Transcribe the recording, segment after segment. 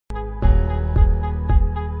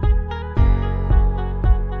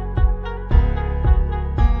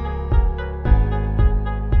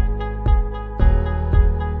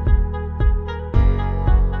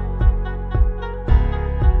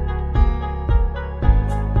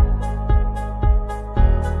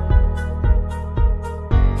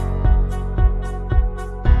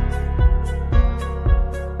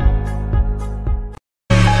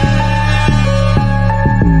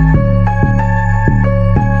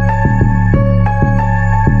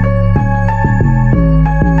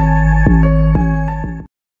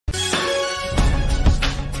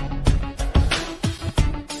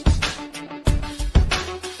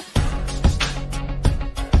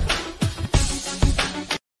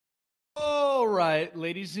right,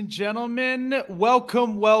 ladies and gentlemen,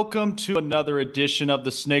 welcome to another edition of the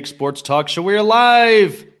Snake Sports Talk Show. We are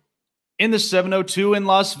live in the 702 in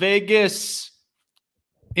Las Vegas.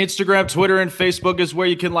 Instagram, Twitter, and Facebook is where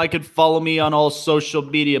you can like and follow me on all social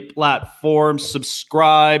media platforms.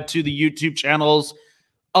 Subscribe to the YouTube channels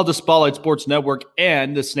of the Spotlight Sports Network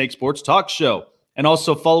and the Snake Sports Talk Show. And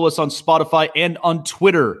also follow us on Spotify and on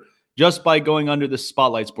Twitter just by going under the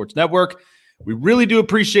Spotlight Sports Network. We really do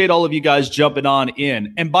appreciate all of you guys jumping on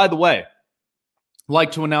in. And by the way, I'd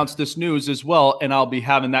like to announce this news as well, and I'll be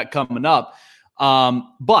having that coming up.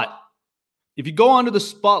 But if you go onto the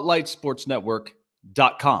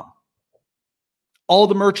SpotlightSportsNetwork.com, all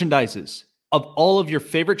the merchandises of all of your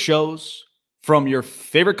favorite shows from your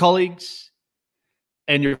favorite colleagues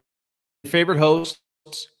and your favorite hosts,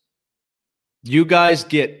 you guys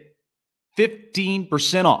get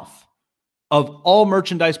 15% off of all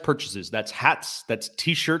merchandise purchases. That's hats, that's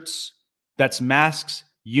t-shirts, that's masks,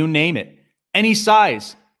 you name it. Any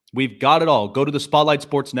size, we've got it all. Go to the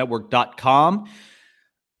SpotlightSportsNetwork.com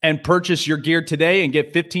and purchase your gear today and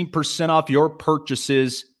get 15% off your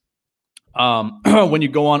purchases when you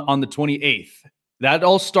go on the 28th. That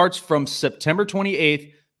all starts from September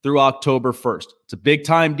 28th through October 1st. It's a big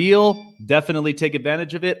time deal. Definitely take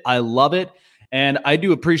advantage of it. I love it. And I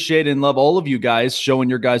do appreciate and love all of you guys showing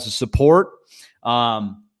your guys' support.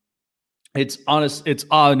 It's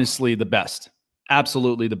honestly the best.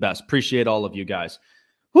 Absolutely the best. Appreciate all of you guys.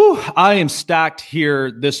 Whew, I am stacked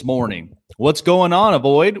here this morning. What's going on,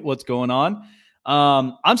 Avoid? What's going on?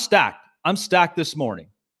 I'm stacked. I'm stacked this morning.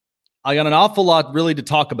 I got an awful lot really to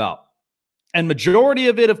talk about. And majority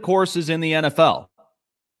of it, of course, is in the NFL.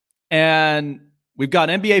 And we've got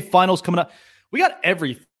NBA finals coming up. We got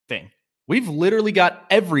everything. We've literally got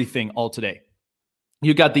everything all today.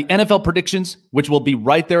 You got the NFL predictions, which will be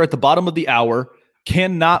right there at the bottom of the hour.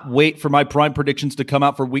 Cannot wait for my prime predictions to come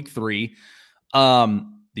out for week 3. The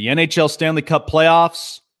NHL Stanley Cup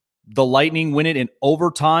playoffs, the Lightning win it in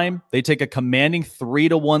overtime. They take a commanding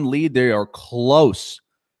 3-1 lead. They are close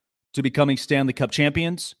to becoming Stanley Cup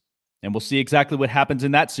champions. And we'll see exactly what happens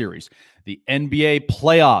in that series. The NBA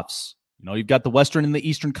playoffs. You've got the Western and the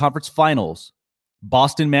Eastern Conference finals.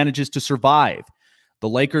 Boston manages to survive. The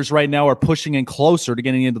Lakers right now are pushing in closer to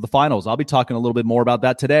getting into the finals. I'll be talking a little bit more about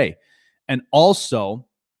that today. And also,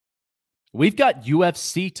 we've got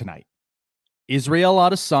UFC tonight. Israel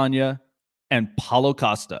Adesanya and Paulo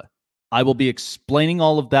Costa. I will be explaining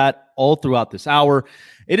all of that all throughout this hour.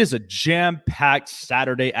 It is a jam-packed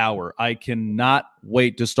Saturday hour. I cannot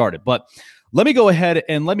wait to start it. But let me go ahead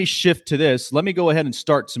and let me shift to this. Let me go ahead and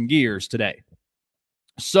start some gears today.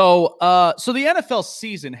 So the NFL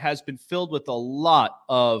season has been filled with a lot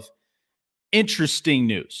of interesting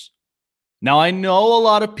news. Now, I know a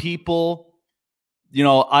lot of people,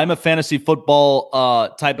 I'm a fantasy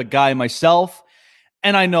football type of guy myself.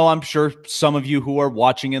 And I'm sure some of you who are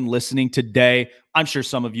watching and listening today, I'm sure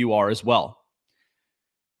some of you are as well.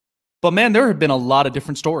 But man, there have been a lot of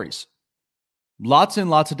different stories. Lots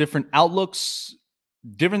and lots of different outlooks,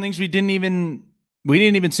 different things we didn't even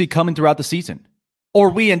see coming throughout the season. Or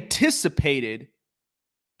we anticipated,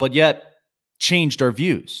 but yet changed our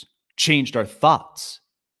views, changed our thoughts.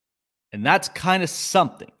 And that's kind of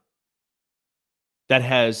something that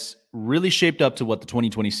has really shaped up to what the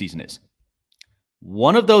 2020 season is.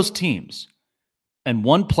 One of those teams and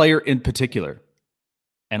one player in particular,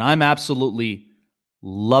 and I'm absolutely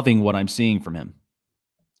loving what I'm seeing from him,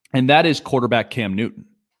 and that is quarterback Cam Newton.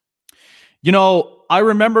 I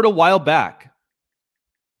remembered a while back,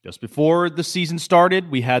 just before the season started,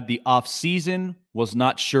 we had the off season, was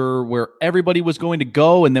not sure where everybody was going to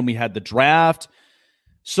go, and then we had the draft.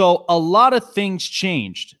 So a lot of things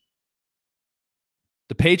changed.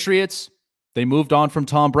 The Patriots, they moved on from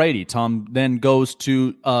Tom Brady. Tom then goes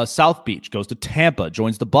to South Beach, goes to Tampa,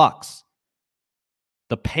 joins the Bucs.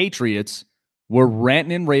 The Patriots were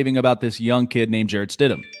ranting and raving about this young kid named Jarrett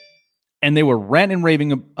Stidham. And they were ranting and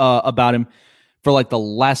raving about him for like the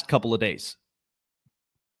last couple of days.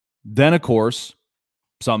 Then, of course,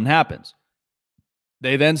 something happens.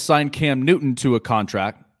 They then signed Cam Newton to a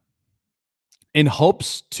contract in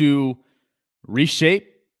hopes to reshape,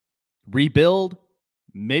 rebuild,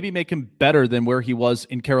 maybe make him better than where he was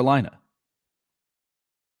in Carolina.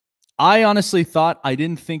 I honestly I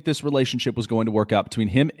didn't think this relationship was going to work out between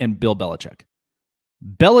him and Bill Belichick.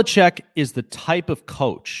 Belichick is the type of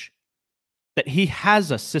coach that he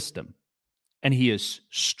has a system, and he is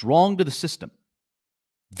strong to the system.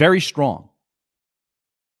 Very strong.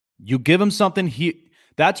 You give him something,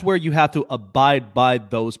 that's where you have to abide by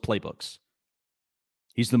those playbooks.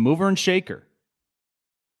 He's the mover and shaker.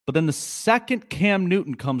 But then the second Cam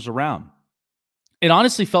Newton comes around, it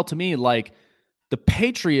honestly felt to me like the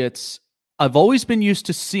Patriots I've always been used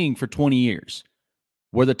to seeing for 20 years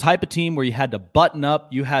were the type of team where you had to button up,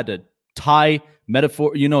 you had to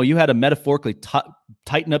you had to metaphorically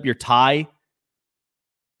tighten up your tie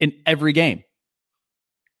in every game.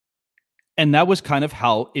 And that was kind of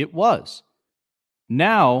how it was.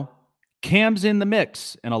 Now, Cam's in the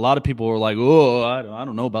mix, and a lot of people were like, oh, I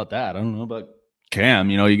don't know about that. I don't know about Cam.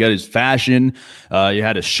 You got his fashion. You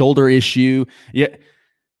had a shoulder issue. Yeah.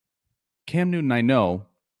 Cam Newton, I know,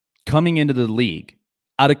 coming into the league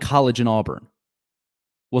out of college in Auburn,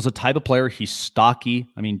 was a type of player. He's stocky.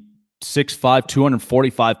 6'5",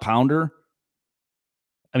 245-pounder.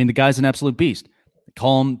 The guy's an absolute beast. They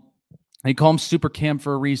call him Super Cam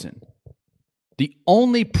for a reason. The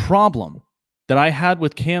only problem that I had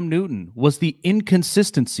with Cam Newton was the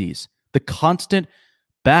inconsistencies, the constant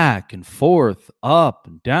back and forth, up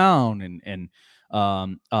and down, and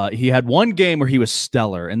he had one game where he was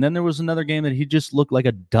stellar, and then there was another game that he just looked like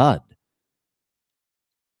a dud.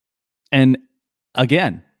 And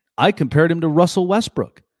again, I compared him to Russell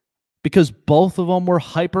Westbrook because both of them were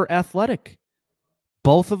hyper athletic.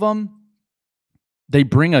 Both of them, they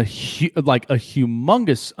bring a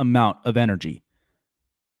humongous amount of energy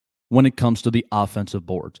when it comes to the offensive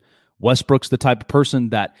boards. Westbrook's the type of person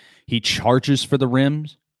that he charges for the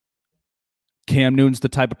rims. Cam Newton's the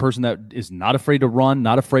type of person that is not afraid to run,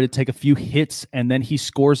 not afraid to take a few hits, and then he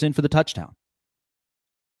scores in for the touchdown.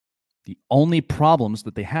 The only problems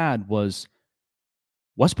that they had was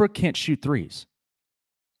Westbrook can't shoot threes.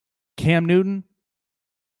 Cam Newton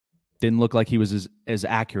didn't look like he was as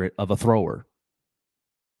accurate of a thrower.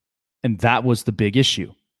 And that was the big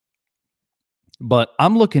issue. But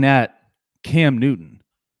I'm looking at Cam Newton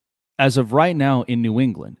as of right now in New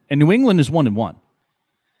England. And New England is 1-1.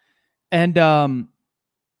 And I'm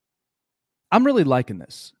really liking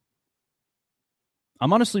this.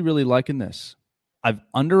 I'm honestly really liking this. I've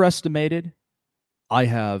underestimated.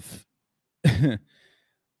 I've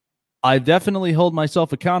definitely held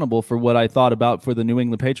myself accountable for what I thought about for the New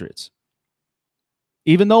England Patriots.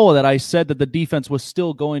 Even though that I said that the defense was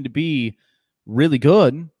still going to be really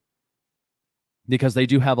good because they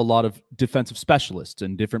do have a lot of defensive specialists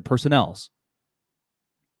and different personnels.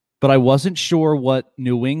 But I wasn't sure what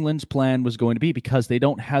New England's plan was going to be because they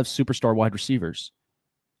don't have superstar wide receivers.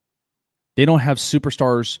 They don't have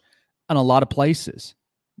superstars in a lot of places.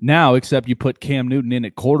 Now, except you put Cam Newton in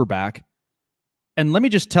at quarterback. And let me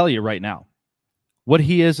just tell you right now what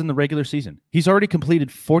he is in the regular season. He's already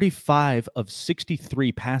completed 45 of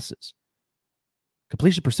 63 passes.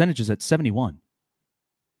 Completion percentage is at 71.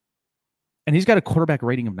 And he's got a quarterback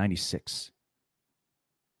rating of 96.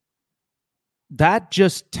 That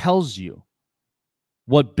just tells you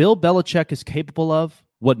what Bill Belichick is capable of,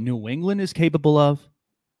 what New England is capable of.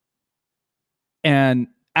 And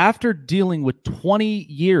after dealing with 20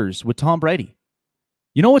 years with Tom Brady,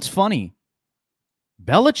 you know what's funny?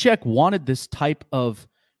 Belichick wanted this type of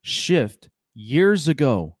shift years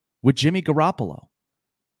ago with Jimmy Garoppolo.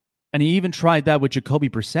 And he even tried that with Jacoby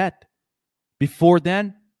Brissett. Before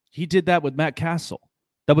then, he did that with Matt Castle.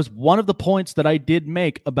 That was one of the points that I did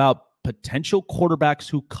make about potential quarterbacks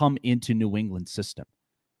who come into New England's system.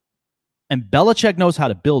 And Belichick knows how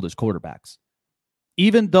to build his quarterbacks.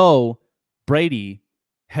 Even though Brady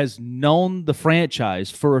has known the franchise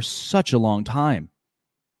for such a long time,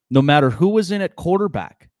 no matter who was in at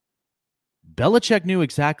quarterback, Belichick knew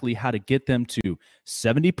exactly how to get them to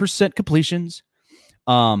 70% completions,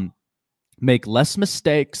 make less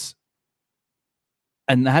mistakes,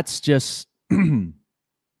 and that's just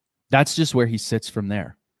where he sits from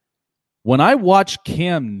there. When I watch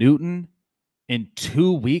Cam Newton in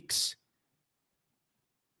 2 weeks,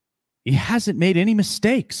 he hasn't made any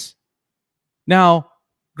mistakes. Now,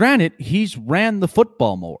 granted, he's ran the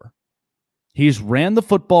football more.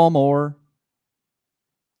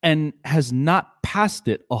 And has not passed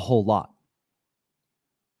it a whole lot.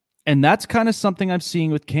 And that's kind of something I'm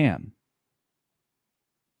seeing with Cam.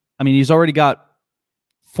 He's already got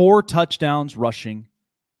 4 touchdowns rushing,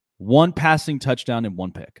 1 passing touchdown, and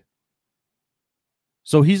 1 pick.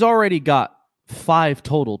 So he's already got 5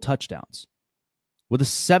 total touchdowns with a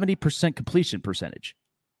 70% completion percentage.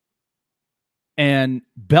 And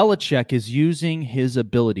Belichick is using his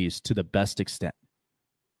abilities to the best extent.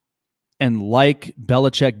 And like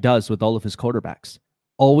Belichick does with all of his quarterbacks,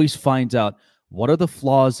 always finds out what are the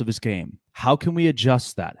flaws of his game. How can we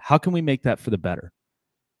adjust that? How can we make that for the better?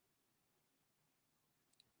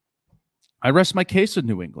 I rest my case with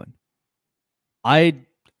New England. I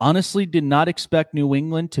honestly did not expect New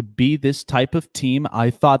England to be this type of team. I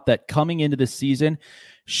thought that coming into the season,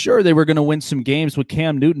 sure, they were going to win some games with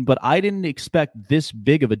Cam Newton, but I didn't expect this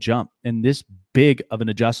big of a jump and this big of an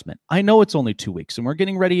adjustment. I know it's only 2 weeks, and we're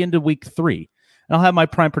getting ready into week 3, and I'll have my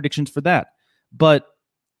prime predictions for that. But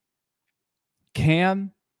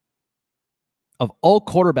Cam, of all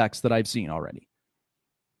quarterbacks that I've seen already,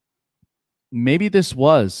 maybe this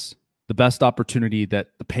was the best opportunity that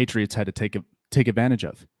the Patriots had to take advantage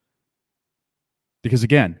of. Because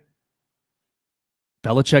again,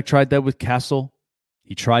 Belichick tried that with Castle.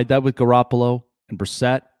 He tried that with Garoppolo and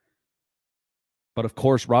Brissett. But of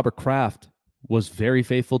course, Robert Kraft was very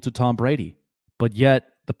faithful to Tom Brady. But yet,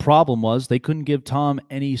 the problem was they couldn't give Tom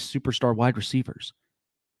any superstar wide receivers.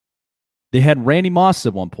 They had Randy Moss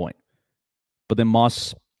at one point, but then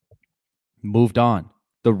Moss moved on.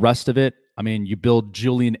 The rest of it, I mean, you build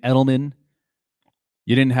Julian Edelman.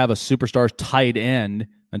 You didn't have a superstar tight end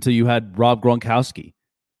until you had Rob Gronkowski.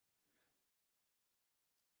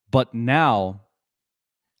 But now,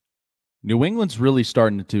 New England's really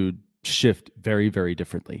starting to shift very, very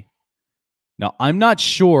differently. Now, I'm not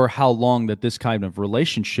sure how long that this kind of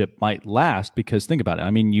relationship might last, because think about it.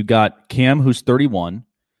 I mean, you got Cam, who's 31.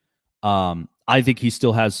 I think he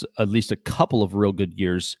still has at least a couple of real good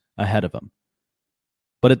years ahead of him.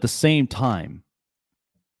 But at the same time,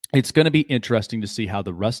 it's going to be interesting to see how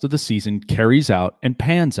the rest of the season carries out and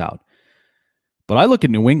pans out. But I look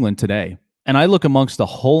at New England today, and I look amongst the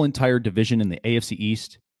whole entire division in the AFC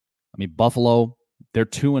East. I mean, Buffalo, they're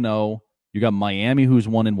 2-0. You got Miami, who's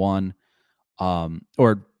 1-1,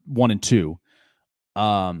 or 1-2,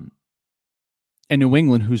 and New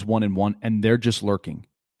England, who's 1-1, and they're just lurking.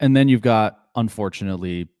 And then you've got,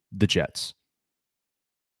 unfortunately, the Jets.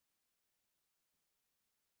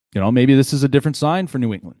 Maybe this is a different sign for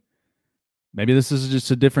New England. Maybe this is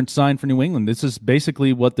just a different sign for New England. This is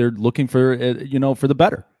basically what they're looking for, for the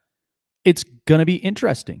better. It's going to be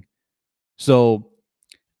interesting. So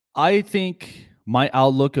I think my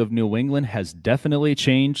outlook of New England has definitely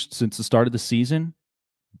changed since the start of the season,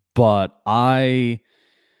 but I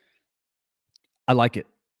like it.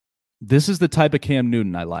 This is the type of Cam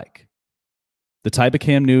Newton I like. The type of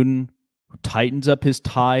Cam Newton who tightens up his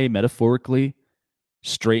tie metaphorically,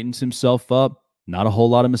 straightens himself up, not a whole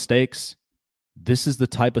lot of mistakes. This is the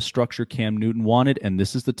type of structure Cam Newton wanted, and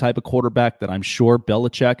this is the type of quarterback that I'm sure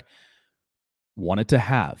Belichick wanted to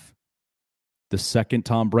have. The second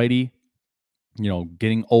Tom Brady,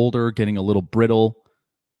 getting older, getting a little brittle,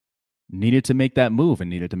 needed to make that move and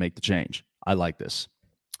needed to make the change. I like this.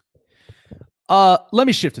 Let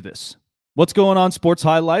me shift to this. What's going on sports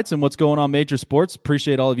highlights and what's going on major sports?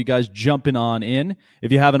 Appreciate all of you guys jumping on in. If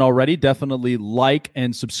you haven't already, definitely like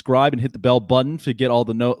and subscribe and hit the bell button to get all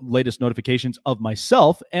the latest notifications of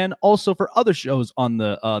myself and also for other shows on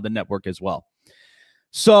the network as well.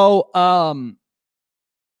 So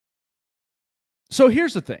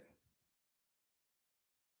here's the thing.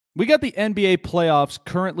 We got the NBA playoffs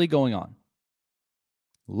currently going on.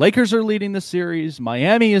 Lakers are leading the series.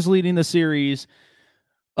 Miami is leading the series.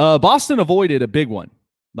 Boston avoided a big one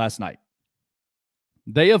last night.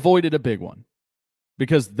 They avoided a big one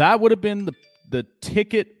because that would have been the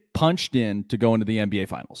ticket punched in to go into the NBA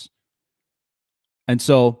Finals. And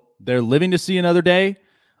so they're living to see another day.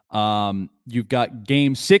 You've got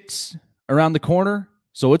Game 6 around the corner.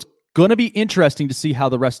 So it's going to be interesting to see how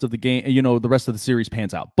the rest of the game, the rest of the series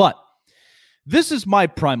pans out. But this is my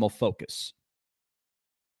primal focus.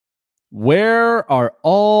 Where are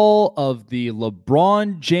all of the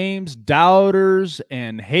LeBron James doubters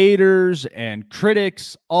and haters and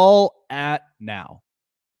critics all at now?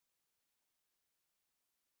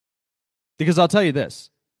 Because I'll tell you this.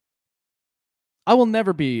 I will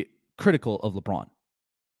never be critical of LeBron.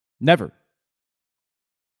 Never.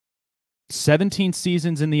 17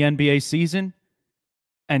 seasons in the NBA season,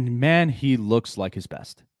 and man, he looks like his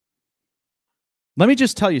best. Let me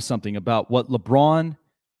just tell you something about what LeBron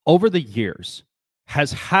over the years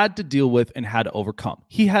has had to deal with and had to overcome.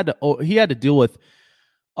 He had to deal with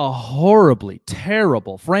a horribly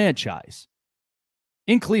terrible franchise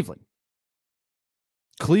in Cleveland.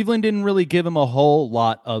 Cleveland didn't really give him a whole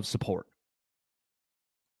lot of support.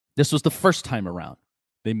 This was the first time around.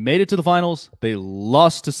 They made it to the finals. They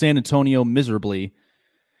lost to San Antonio miserably.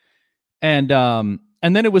 And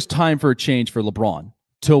then it was time for a change for LeBron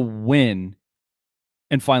to win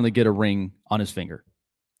and finally get a ring on his finger.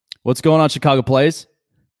 What's going on, Chicago plays?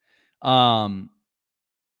 So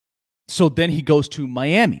then he goes to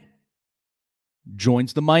Miami,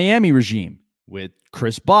 joins the Miami regime with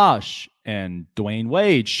Chris Bosh and Dwayne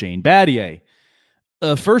Wade, Shane Battier.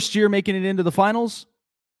 First year making it into the finals,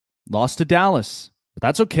 lost to Dallas. But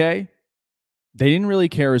that's okay. They didn't really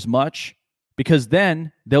care as much because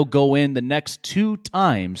then they'll go in the next 2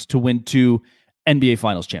 times to win 2 NBA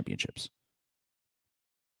Finals championships.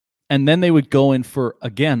 And then they would go in for,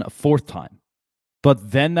 again, a 4th time.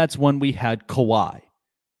 But then that's when we had Kawhi.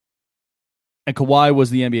 And Kawhi was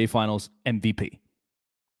the NBA Finals MVP.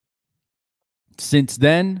 Since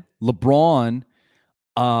then, LeBron,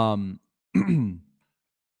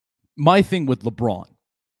 my thing with LeBron,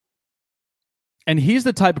 and he's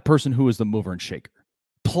the type of person who is the mover and shaker.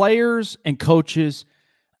 Players and coaches,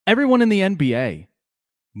 everyone in the NBA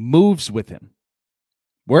moves with him.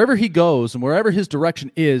 Wherever he goes and wherever his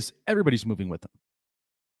direction is, everybody's moving with him.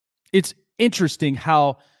 It's interesting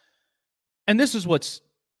how, and this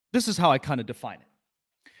is how I kind of define it.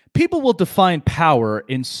 People will define power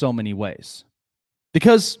in so many ways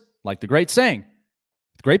because, like the great saying,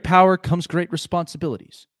 with great power comes great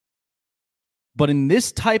responsibilities. But in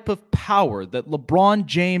this type of power that LeBron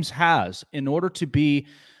James has, in order to be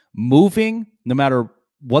moving, no matter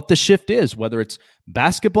what the shift is, whether it's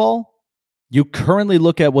basketball, you currently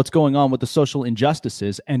look at what's going on with the social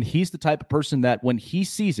injustices, and he's the type of person that when he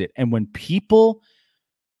sees it and when people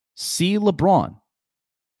see LeBron,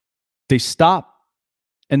 they stop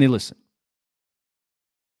and they listen.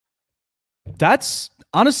 That's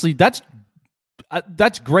honestly, that's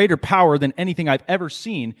greater power than anything I've ever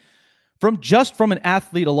seen from an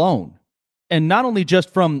athlete alone. And not only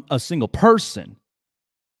just from a single person,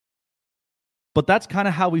 but that's kind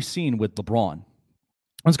of how we've seen with LeBron.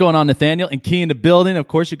 What's going on, Nathaniel? And Key in the building. Of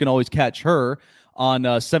course, you can always catch her on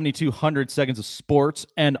 7,200 Seconds of Sports,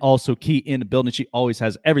 and also Key in the building. She always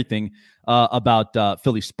has everything about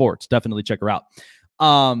Philly sports. Definitely check her out.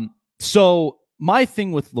 So my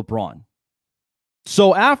thing with LeBron.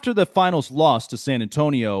 So after the finals loss to San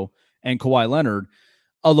Antonio and Kawhi Leonard,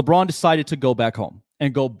 LeBron decided to go back home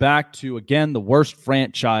and go back to, again, the worst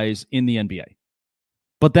franchise in the NBA.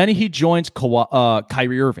 But then he joins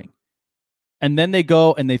Kyrie Irving. And then they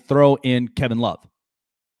go and they throw in Kevin Love.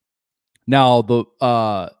 Now,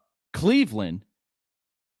 the Cleveland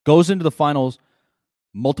goes into the finals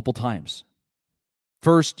multiple times.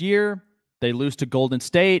 First year, they lose to Golden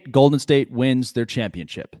State. Golden State wins their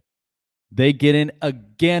championship. They get in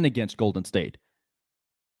again against Golden State.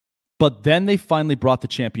 But then they finally brought the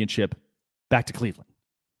championship back to Cleveland.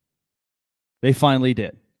 They finally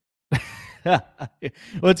did.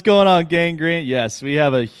 What's going on, Gang Green? Yes, we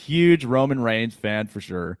have a huge Roman Reigns fan for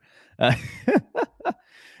sure. Yeah,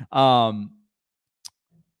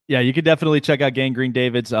 you can definitely check out Gang Green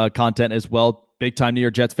David's content as well. Big time New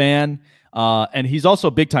York Jets fan. And he's also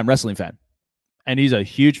a big time wrestling fan. And he's a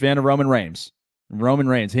huge fan of Roman Reigns.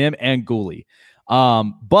 Him and Gully.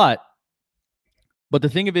 But the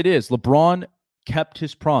thing of it is, LeBron kept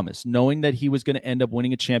his promise, knowing that he was going to end up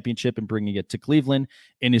winning a championship and bringing it to Cleveland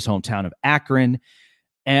in his hometown of Akron.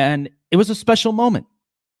 And it was a special moment.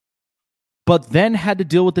 But then had to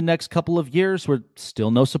deal with the next couple of years where still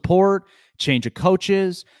no support, change of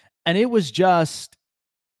coaches. And it was just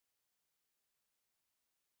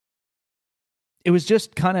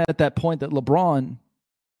kind of at that point that LeBron,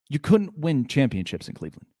 you couldn't win championships in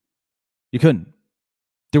Cleveland. You couldn't.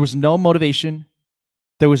 There was no motivation.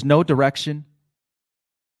 There was no direction.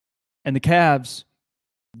 And the Cavs,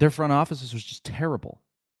 their front offices was just terrible.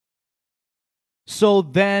 So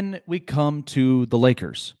then we come to the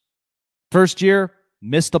Lakers. First year,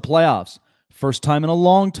 missed the playoffs. First time in a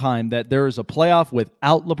long time that there is a playoff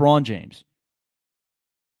without LeBron James.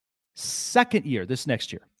 Second year, this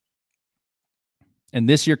next year. And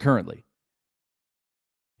this year currently.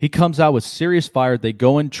 He comes out with serious fire. They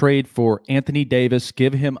go and trade for Anthony Davis,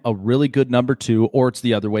 give him a really good number 2, or it's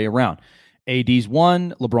the other way around. AD's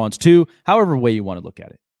 1, LeBron's 2, however way you want to look at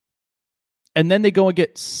it. And then they go and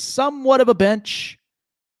get somewhat of a bench.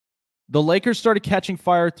 The Lakers started catching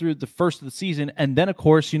fire through the first of the season. And then, of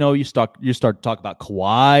course, you start to talk about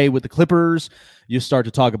Kawhi with the Clippers. You start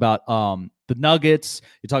to talk about the Nuggets.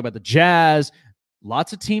 You talk about the Jazz.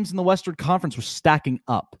 Lots of teams in the Western Conference were stacking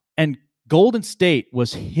up. And Golden State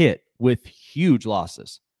was hit with huge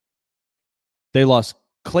losses. They lost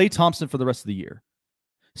Klay Thompson for the rest of the year.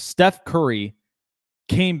 Steph Curry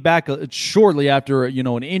came back shortly after,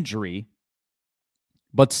 an injury.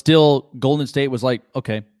 But still, Golden State was like,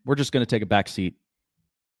 okay, we're just going to take a back seat.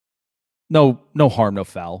 No harm, no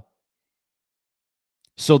foul.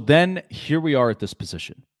 So then here we are at this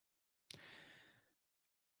position.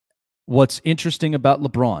 What's interesting about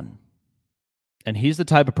LeBron, and he's the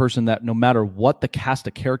type of person that no matter what the cast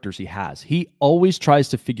of characters he has, he always tries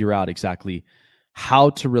to figure out exactly how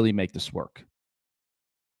to really make this work.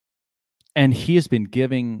 And he has been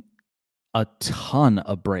giving a ton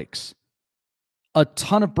of breaks. a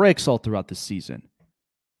ton of breaks all throughout the season.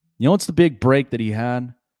 You know what's the big break that he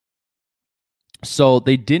had? So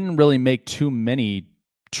they didn't really make too many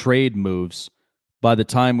trade moves by the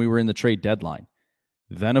time we were in the trade deadline.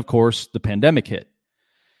 Then, of course, the pandemic hit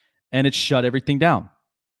and it shut everything down.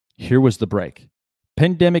 Here was the break.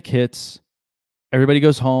 Pandemic hits, everybody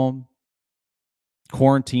goes home,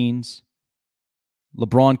 quarantines.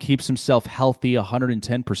 LeBron keeps himself healthy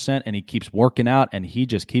 110%, and he keeps working out, and he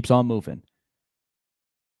just keeps on moving.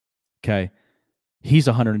 Okay. He's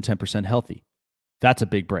 110% healthy. That's a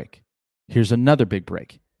big break. Here's another big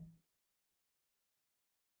break.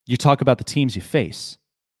 You talk about the teams you face.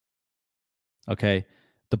 Okay.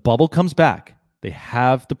 The bubble comes back. They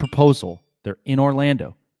have the proposal. They're in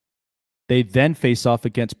Orlando. They then face off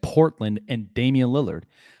against Portland and Damian Lillard.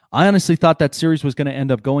 I honestly thought that series was going to end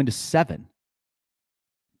up going to 7.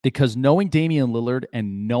 Because knowing Damian Lillard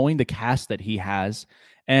and knowing the cast that he has,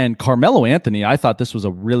 and Carmelo Anthony, I thought this was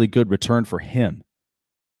a really good return for him.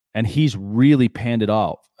 And he's really panned it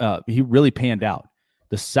off. He really panned out.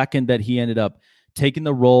 The second that he ended up taking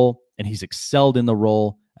the role, and he's excelled in the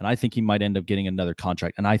role, and I think he might end up getting another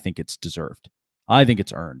contract, and I think it's deserved. I think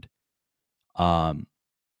it's earned.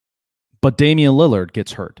 But Damian Lillard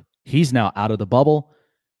gets hurt. He's now out of the bubble.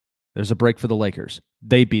 There's a break for the Lakers.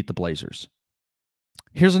 They beat the Blazers.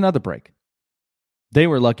 Here's another break. They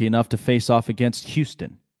were lucky enough to face off against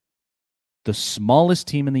Houston, the smallest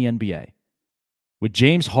team in the NBA, with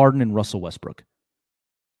James Harden and Russell Westbrook.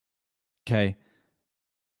 Okay.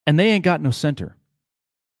 And they ain't got no center.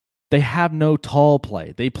 They have no tall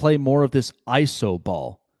play. They play more of this ISO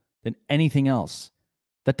ball than anything else.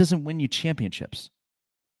 That doesn't win you championships.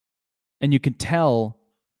 And you can tell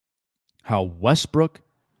how Westbrook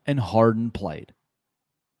and Harden played.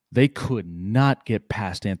 They could not get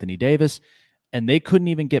past Anthony Davis, and they couldn't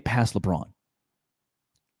even get past LeBron.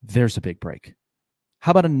 There's a big break.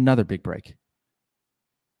 How about another big break?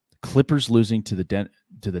 Clippers losing to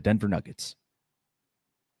the Denver Nuggets.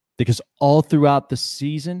 Because all throughout the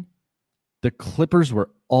season, the Clippers were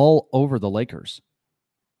all over the Lakers.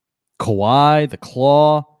 Kawhi, the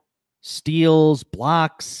claw, steals,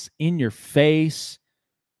 blocks, in your face.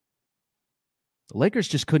 The Lakers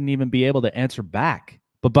just couldn't even be able to answer back.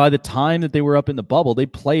 But by the time that they were up in the bubble, they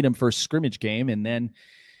played him for a scrimmage game, and then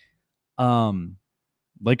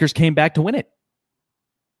Lakers came back to win it.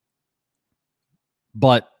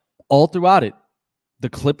 But all throughout it, the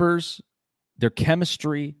Clippers, their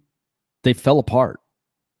chemistry, they fell apart.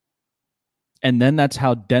 And then that's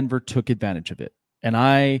how Denver took advantage of it. And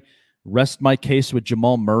I rest my case with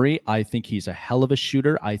Jamal Murray. I think he's a hell of a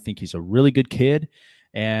shooter. I think he's a really good kid.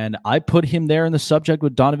 And I put him there in the subject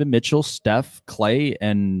with Donovan Mitchell, Steph, Clay,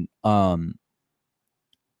 and Damian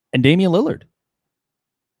Lillard.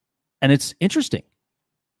 And it's interesting.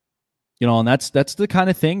 You know, and that's the kind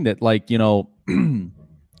of thing that, like, you know, when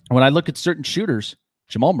I look at certain shooters,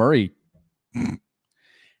 Jamal Murray,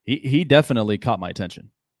 he definitely caught my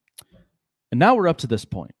attention. And now we're up to this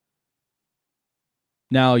point.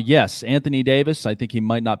 Now, yes, Anthony Davis, I think he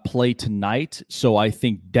might not play tonight, so I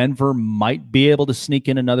think Denver might be able to sneak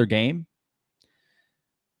in another game.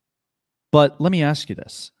 But let me ask you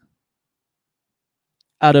this.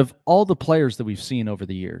 Out of all the players that we've seen over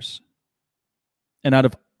the years, and out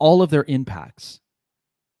of all of their impacts,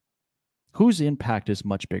 whose impact is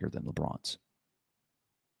much bigger than LeBron's?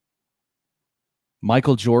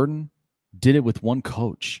 Michael Jordan did it with one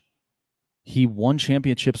coach. He won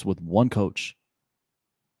championships with one coach.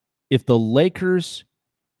 If the Lakers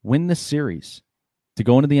win the series to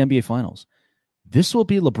go into the NBA Finals, this will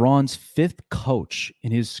be LeBron's 5th coach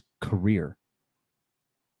in his career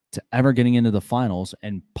to ever getting into the finals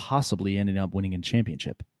and possibly ending up winning a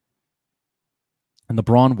championship. And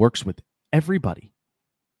LeBron works with everybody.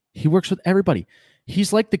 He works with everybody.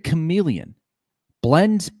 He's like the chameleon,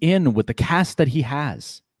 blends in with the cast that he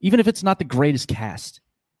has, even if it's not the greatest cast.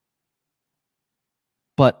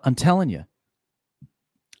 But I'm telling you,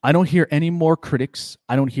 I don't hear any more critics.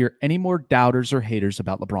 I don't hear any more doubters or haters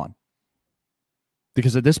about LeBron.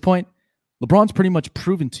 Because at this point, LeBron's pretty much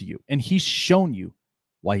proven to you, and he's shown you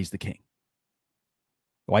why he's the king,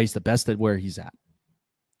 why he's the best at where he's at.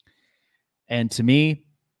 And to me,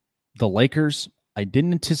 the Lakers, I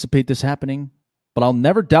didn't anticipate this happening, but I'll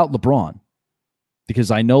never doubt LeBron, because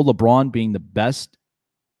I know LeBron being the best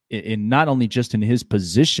in not only just in his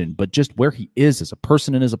position, but just where he is as a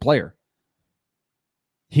person and as a player.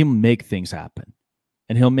 He'll make things happen,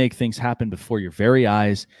 and he'll make things happen before your very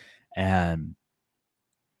eyes. And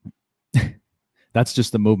that's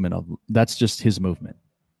just that's just his movement.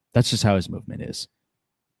 That's just how his movement is.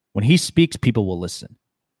 When he speaks, people will listen.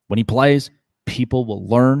 When he plays, people will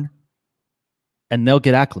learn. and they'll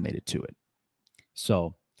get acclimated to it.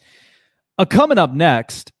 So, coming up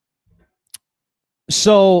next,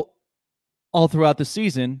 so all throughout the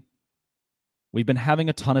season, we've been having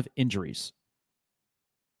a ton of injuries.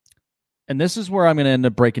 And this is where I'm going to end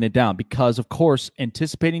up breaking it down because, of course,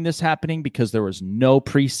 anticipating this happening because there was no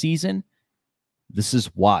preseason, this is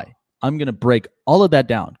why. I'm going to break all of that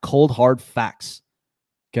down, cold, hard facts.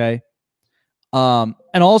 Okay? And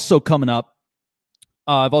also coming up,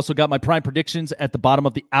 I've also got my prime predictions at the bottom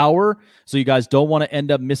of the hour, so you guys don't want to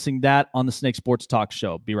end up missing that on the Snake Sports Talk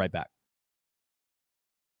Show. Be right back.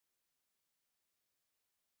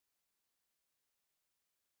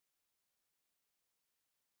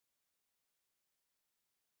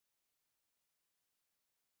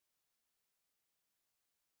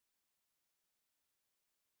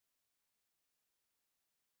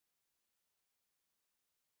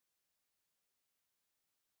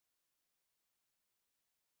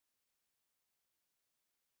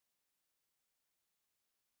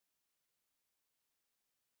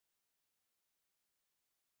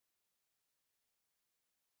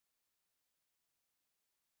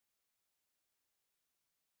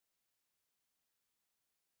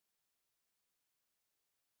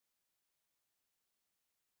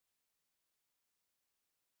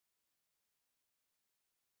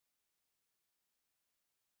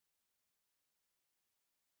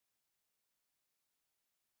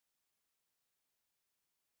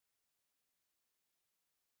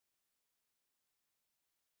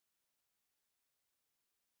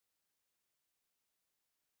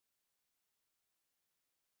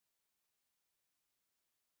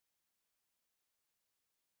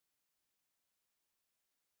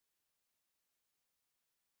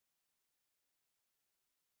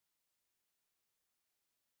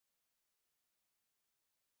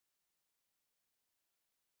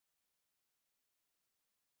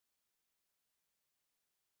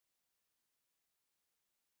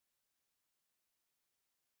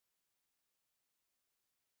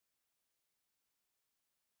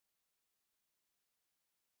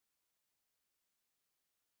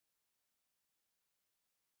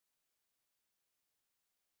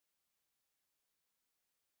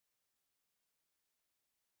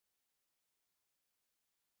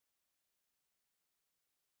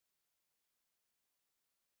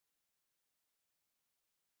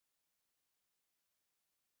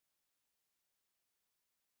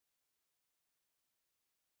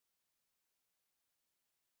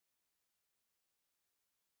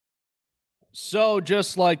 So,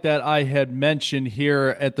 just like that, I had mentioned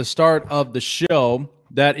here at the start of the show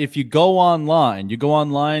that if you go online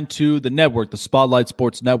to the network, the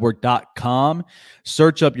spotlightsportsnetwork.com,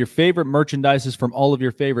 search up your favorite merchandises from all of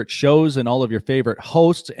your favorite shows and all of your favorite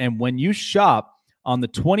hosts. And when you shop on the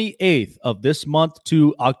 28th of this month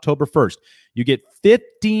to October 1st, you get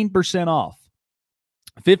 15% off.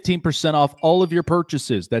 15% off all of your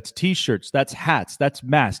purchases. That's t-shirts, that's hats, that's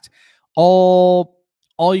masks, all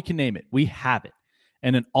you can name it. We have it.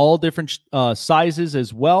 And in all different sizes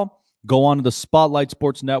as well. Go on to the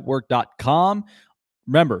spotlightsportsnetwork.com.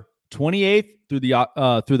 Remember, 28th through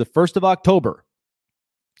the 1st of October.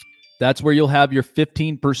 That's where you'll have your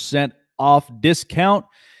 15% off discount.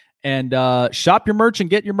 And shop your merch and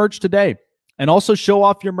get your merch today. And also show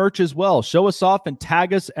off your merch as well. Show us off and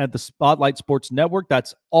tag us at the Spotlight Sports Network.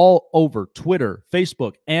 That's all over Twitter,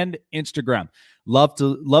 Facebook, and Instagram. Love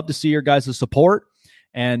to see your guys' support.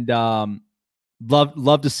 And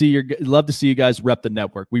love to see you guys rep the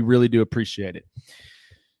network. We really do appreciate it.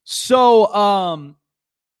 So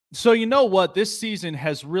you know what? This season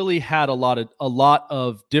has really had a lot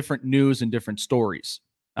of different news and different stories.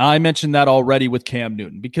 I mentioned that already with Cam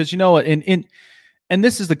Newton because you know what? And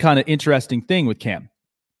this is the kind of interesting thing with Cam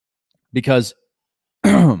because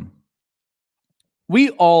we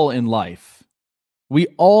all in life,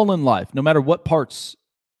 no matter what parts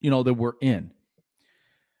that we're in.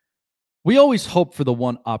 We always hope for the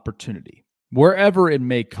one opportunity, wherever it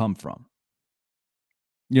may come from.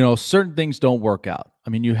 Certain things don't work out.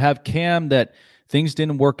 I mean, you have Cam that things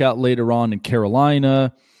didn't work out later on in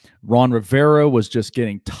Carolina. Ron Rivera was just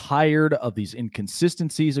getting tired of these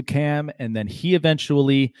inconsistencies of Cam, and then he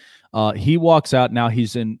eventually he walks out. Now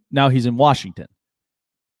he's in Washington,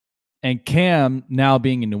 and Cam now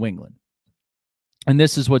being in New England. And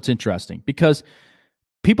this is what's interesting because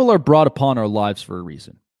people are brought upon our lives for a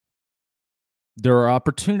reason. There are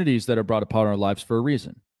opportunities that are brought upon our lives for a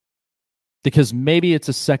reason. Because maybe it's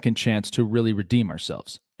a second chance to really redeem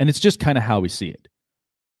ourselves. And it's just kind of how we see it.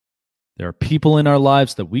 There are people in our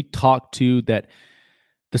lives that we talk to that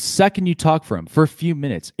the second you talk for them for a few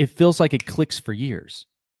minutes, it feels like it clicks for years.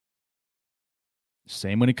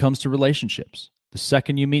 Same when it comes to relationships. The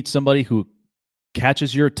second you meet somebody who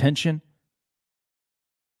catches your attention,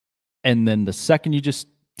 and then the second you just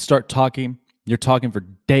start talking, you're talking for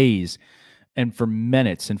days and for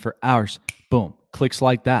minutes and for hours. Boom, clicks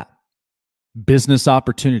like that. Business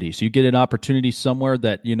opportunities. You get an opportunity somewhere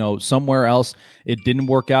that, somewhere else it didn't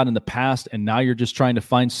work out in the past, and now you're just trying to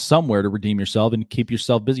find somewhere to redeem yourself and keep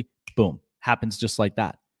yourself busy. Boom, happens just like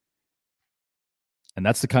that. And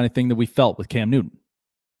that's the kind of thing that we felt with Cam Newton.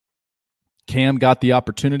 Cam got the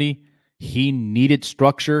opportunity. He needed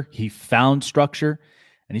structure. He found structure,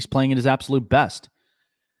 and he's playing at his absolute best.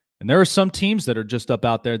 And there are some teams that are just up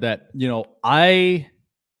out there that,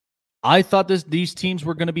 I thought these teams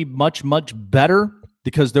were going to be much, much better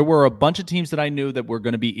because there were a bunch of teams that I knew that were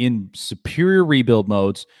going to be in superior rebuild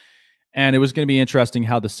modes, and it was going to be interesting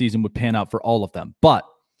how the season would pan out for all of them. But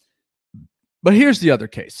here's the other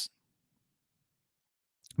case.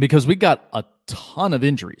 Because we got a ton of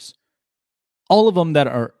injuries. All of them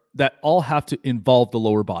that all have to involve the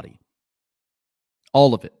lower body.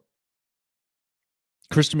 All of it.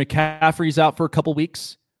 Christian McCaffrey's out for a couple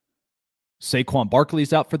weeks. Saquon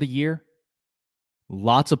Barkley's out for the year.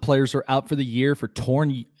 Lots of players are out for the year for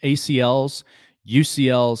torn ACLs,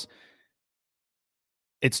 UCLs.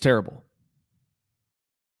 It's terrible.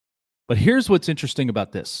 But here's what's interesting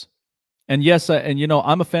about this. And yes,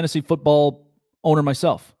 I'm a fantasy football owner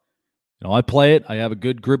myself. I play it. I have a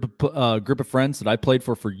good group of friends that I played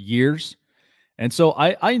for years. And so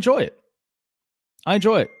I enjoy it. I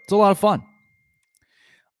enjoy it. It's a lot of fun.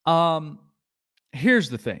 Here's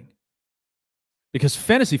the thing. Because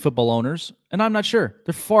fantasy football owners, and I'm not sure,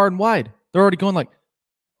 they're far and wide. They're already going like,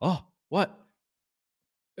 oh, what?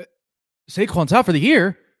 Saquon's out for the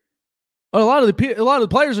year. A lot of the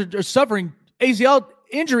players are suffering ACL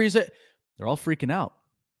injuries. They're all freaking out.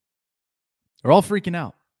 They're all freaking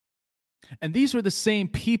out. And these were the same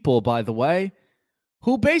people, by the way,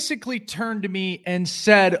 who basically turned to me and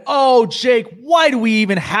said, oh, Jake, why do we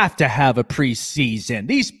even have to have a preseason?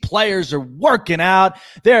 These players are working out.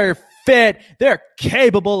 They're fit. They're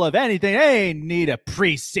capable of anything. They ain't need a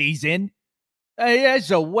preseason. It's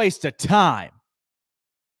a waste of time.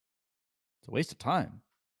 It's a waste of time.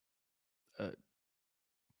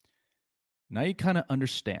 Now you kind of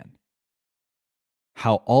understand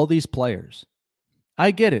how all these players, I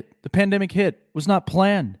get it. The pandemic hit, was not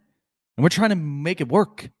planned. And we're trying to make it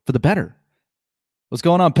work for the better. What's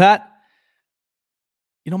going on, Pat?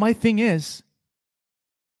 My thing is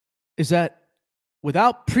that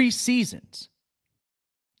without preseasons,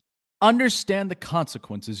 understand the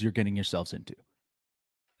consequences you're getting yourselves into.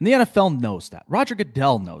 And the NFL knows that. Roger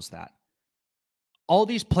Goodell knows that. All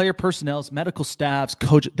these player personnels, medical staffs,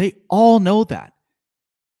 coaches, they all know that.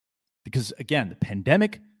 Because, again, the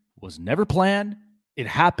pandemic was never planned. It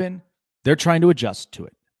happened. They're trying to adjust to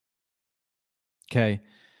it. Okay.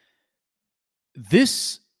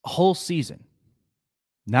 This whole season,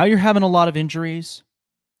 now you're having a lot of injuries.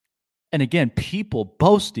 And again, people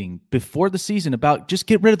boasting before the season about just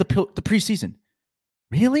get rid of the preseason.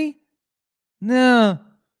 Really? No.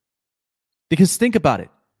 Because think about it.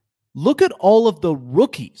 Look at all of the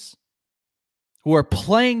rookies who are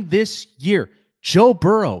playing this year. Joe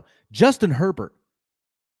Burrow, Justin Herbert.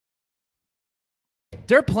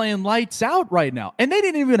 They're playing lights out right now. And they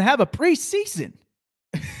didn't even have a preseason.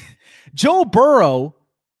 Joe Burrow,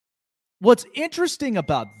 what's interesting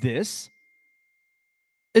about this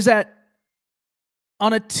is that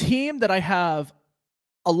on a team that I have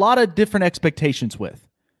a lot of different expectations with,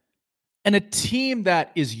 and a team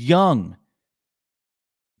that is young,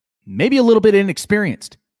 maybe a little bit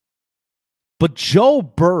inexperienced, but Joe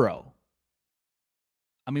Burrow,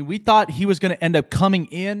 we thought he was going to end up coming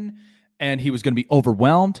in and he was going to be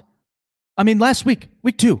overwhelmed. Last week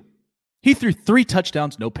 2, he threw 3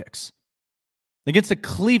 touchdowns, no picks against a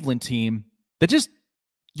Cleveland team that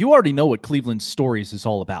you already know what Cleveland's stories is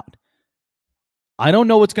all about. I don't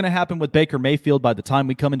know what's going to happen with Baker Mayfield by the time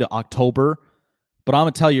we come into October, but I'm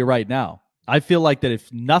going to tell you right now, I feel like that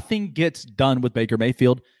if nothing gets done with Baker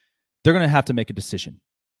Mayfield, they're going to have to make a decision.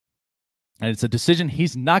 And it's a decision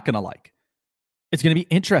he's not going to like. It's going to be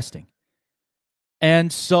interesting.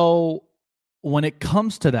 And so when it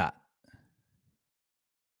comes to that,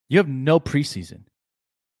 you have no preseason.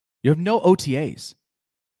 You have no OTAs.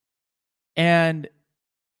 And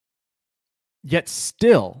yet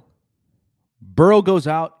still, Burrow goes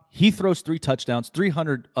out. He throws 3 touchdowns,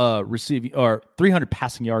 300 receiving or 300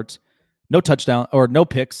 passing yards, no touchdown or no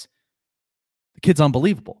picks. The kid's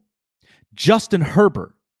unbelievable. Justin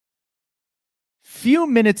Herbert, few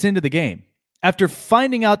minutes into the game, after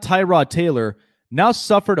finding out Tyrod Taylor now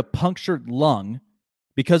suffered a punctured lung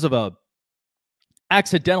because of a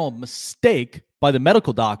accidental mistake by the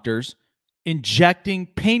medical doctors injecting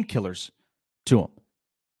painkillers to him.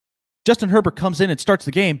 Justin Herbert comes in and starts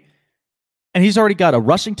the game, and he's already got a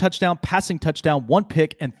rushing touchdown, passing touchdown, 1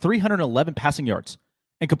 pick, and 311 passing yards,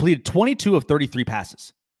 and completed 22 of 33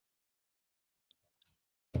 passes.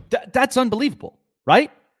 That's unbelievable,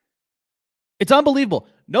 right? It's unbelievable.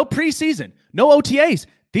 No preseason, no OTAs.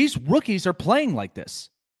 These rookies are playing like this.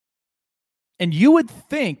 And you would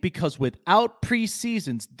think, because without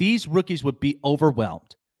preseasons, these rookies would be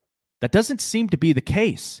overwhelmed. That doesn't seem to be the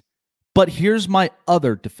case. But here's my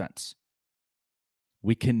other defense.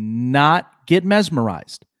 We cannot get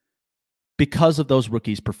mesmerized because of those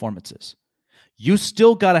rookies' performances. You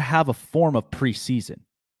still got to have a form of preseason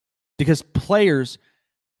because players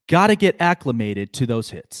got to get acclimated to those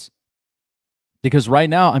hits. Because right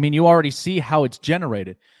now, I mean, you already see how it's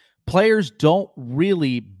generated. Players don't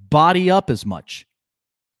really body up as much.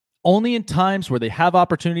 Only in times where they have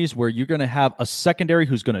opportunities where you're going to have a secondary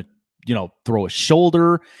who's going to, throw a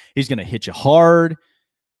shoulder. He's going to hit you hard.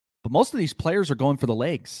 But most of these players are going for the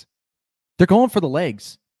legs. They're going for the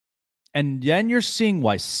legs. And then you're seeing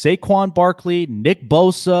why Saquon Barkley, Nick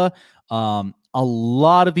Bosa, a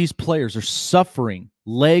lot of these players are suffering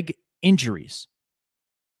leg injuries.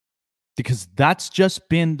 Because that's just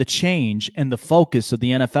been the change and the focus of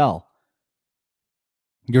the NFL.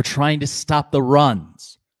 You're trying to stop the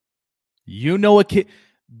runs.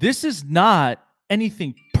 This is not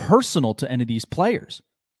anything personal to any of these players.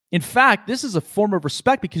 In fact, this is a form of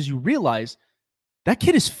respect because you realize that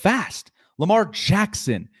kid is fast. Lamar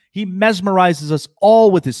Jackson, he mesmerizes us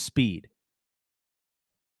all with his speed.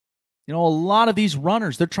 A lot of these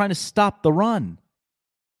runners, they're trying to stop the run.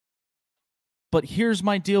 But here's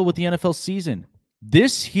my deal with the NFL season.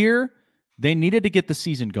 This year, they needed to get the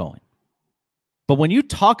season going. But when you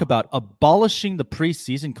talk about abolishing the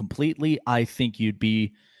preseason completely, I think you'd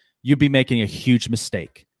be making a huge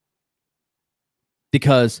mistake.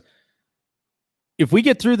 Because if we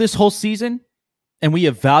get through this whole season and we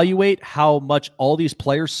evaluate how much all these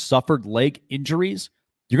players suffered leg injuries,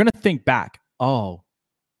 you're going to think back, oh,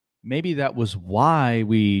 maybe that was why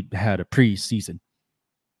we had a preseason.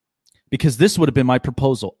 Because this would have been my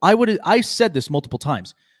proposal. I said this multiple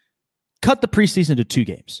times. Cut the preseason to 2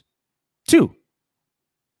 games. 2.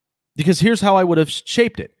 Because here's how I would have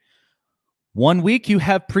shaped it. 1 week, you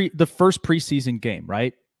have the first preseason game,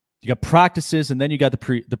 right? You got practices, and then you got the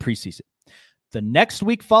preseason. The next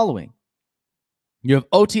week following, you have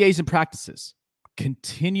OTAs and practices.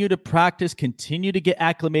 Continue to practice, continue to get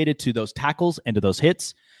acclimated to those tackles and to those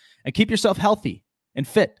hits, and keep yourself healthy and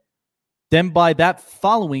fit. Then by that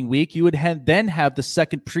following week, you would then have the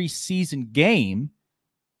second preseason game,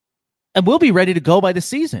 and we'll be ready to go by the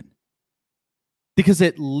season. Because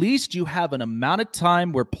at least you have an amount of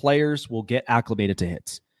time where players will get acclimated to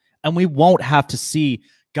hits. And we won't have to see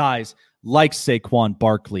guys like Saquon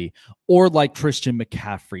Barkley or like Christian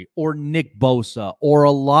McCaffrey or Nick Bosa or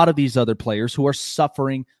a lot of these other players who are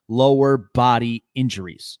suffering lower body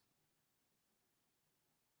injuries.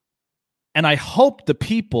 And I hope the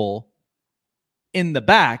people in the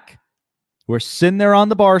back who are sitting there on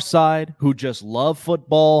the bar side, who just love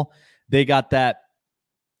football, they got that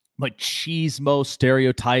like cheesemo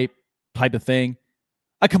stereotype type of thing.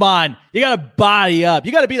 Come on, you got to body up.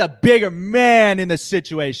 You got to be the bigger man in the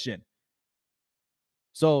situation.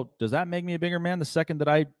 So does that make me a bigger man the second that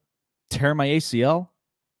I tear my ACL?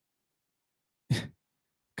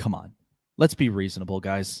 Come on, let's be reasonable,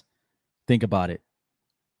 guys. Think about it.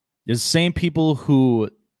 The same people who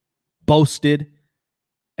boasted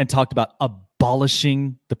and talked about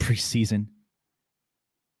abolishing the preseason,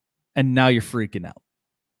 and now you're freaking out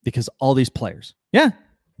because all these players. Yeah,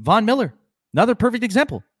 Von Miller, another perfect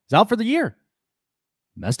example. He's out for the year.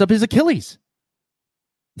 Messed up his Achilles.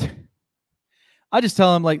 I just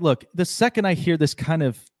tell him, like, look, the second I hear this kind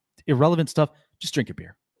of irrelevant stuff, just drink your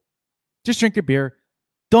beer. Just drink your beer.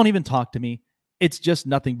 Don't even talk to me. It's just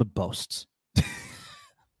nothing but boasts.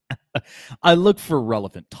 I look for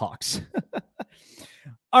relevant talks.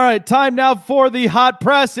 All right, time now for the hot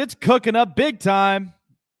press. It's cooking up big time.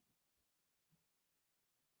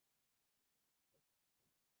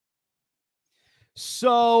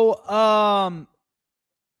 So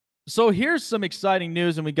here's some exciting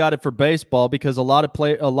news, and we got it for baseball because a lot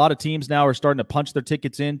of teams now are starting to punch their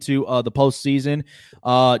tickets into the postseason.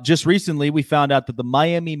 Just recently, we found out that the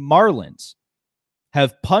Miami Marlins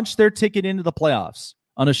have punched their ticket into the playoffs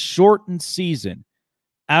on a shortened season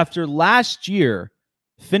after last year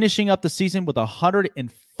finishing up the season with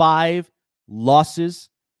 105 losses.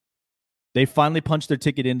 They finally punched their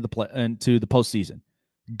ticket into the postseason.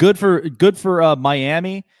 Good for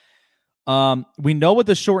Miami. We know with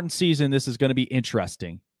the shortened season, this is going to be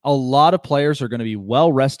interesting. A lot of players are going to be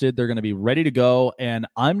well rested. They're going to be ready to go. And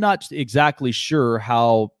I'm not exactly sure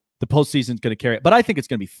how the postseason is going to carry it, but I think it's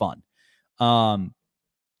going to be fun.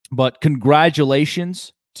 But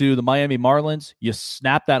congratulations to the Miami Marlins. You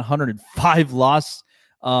snapped that 105 loss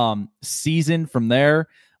season from there.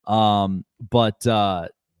 But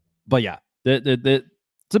yeah,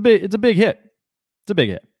 it's a big hit. It's a big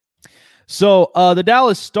hit. So the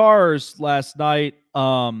Dallas Stars last night,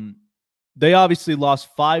 they obviously lost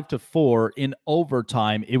 5-4 in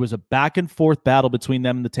overtime. It was a back and forth battle between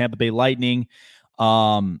them and the Tampa Bay Lightning.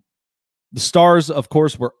 The Stars, of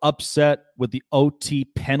course, were upset with the OT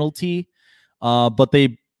penalty, but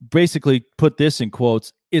they basically put this in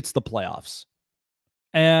quotes, it's the playoffs.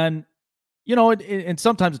 And, and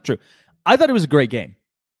sometimes it's true. I thought it was a great game.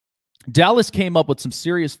 Dallas came up with some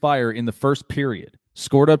serious fire in the first period,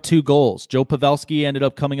 scored up 2 goals. Joe Pavelski ended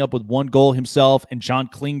up coming up with 1 goal himself, and John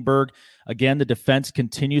Klingberg. Again, the defense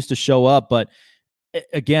continues to show up, but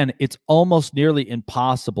again, it's almost nearly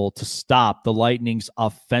impossible to stop the Lightning's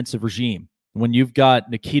offensive regime. When you've got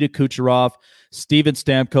Nikita Kucherov, Steven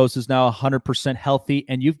Stamkos is now 100% healthy,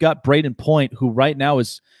 and you've got Braden Point, who right now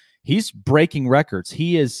he's breaking records.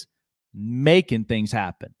 He is making things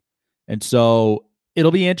happen. And so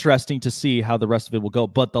it'll be interesting to see how the rest of it will go.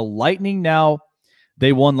 But the Lightning now,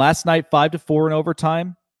 they won last night 5-4 in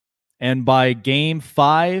overtime. And by game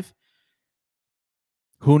 5,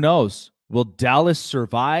 who knows? Will Dallas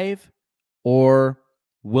survive, or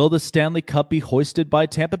will the Stanley Cup be hoisted by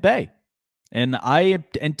Tampa Bay? And I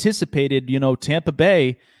anticipated, Tampa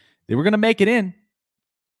Bay, they were going to make it in.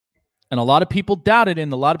 And a lot of people doubted it.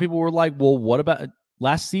 And a lot of people were like, well, what about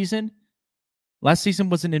last season? Last season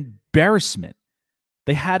was an embarrassment.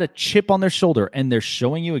 They had a chip on their shoulder, and they're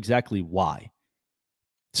showing you exactly why.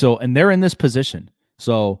 So, and they're in this position.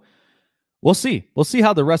 So we'll see. We'll see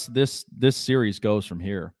how the rest of this series goes from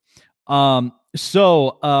here.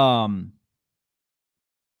 So of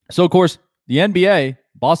course, the NBA,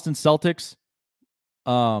 Boston Celtics,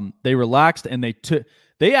 they relaxed, and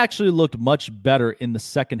they actually looked much better in the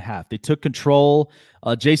second half. They took control.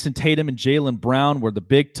 Jason Tatum and Jaylen Brown were the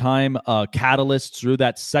big time catalysts through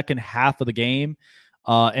that second half of the game,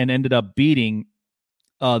 and ended up beating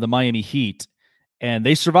the Miami Heat, and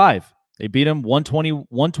they survived. They beat them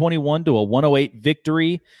 121 to a 108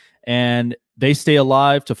 victory, and they stay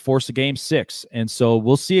alive to force a game 6. And so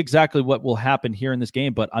we'll see exactly what will happen here in this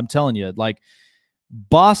game. But I'm telling you, like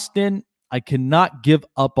Boston, I cannot give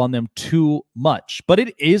up on them too much. But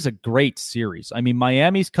it is a great series. I mean,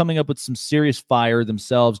 Miami's coming up with some serious fire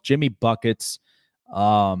themselves, Jimmy Buckets.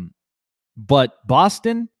 But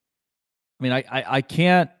Boston, I mean, I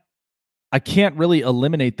can't really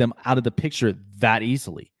eliminate them out of the picture that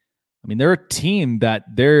easily. I mean, they're a team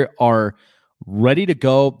that they are ready to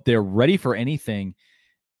go. They're ready for anything.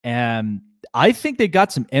 And I think they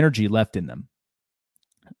got some energy left in them.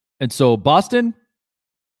 And so Boston,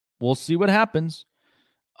 we'll see what happens.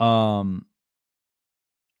 And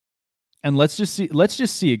let's just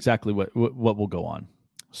see exactly what will go on.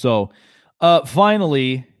 So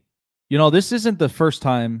finally, this isn't the first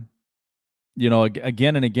time,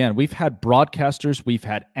 again and again, we've had broadcasters, we've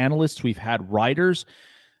had analysts, we've had writers.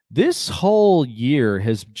 This whole year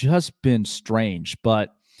has just been strange.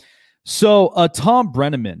 But so Tom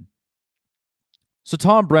Brennaman. So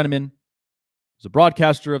Tom Brennaman is a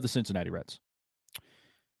broadcaster of the Cincinnati Reds.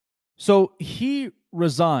 So he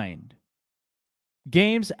resigned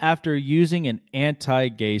games after using an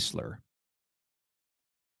anti-gay slur.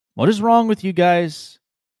 What is wrong with you guys?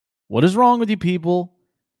 What is wrong with you people?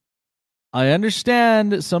 I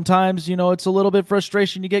understand sometimes, it's a little bit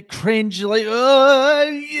frustration. You get cringe, like, oh,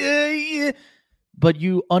 yeah. But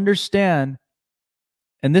you understand,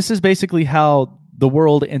 and this is basically how the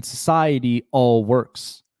world and society all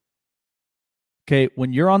works. Okay,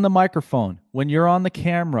 when you're on the microphone, when you're on the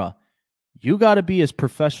camera, you got to be as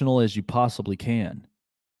professional as you possibly can.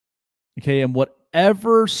 Okay, and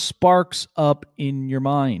whatever sparks up in your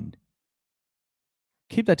mind,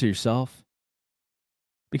 keep that to yourself.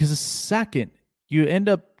 Because the second you end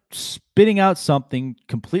up spitting out something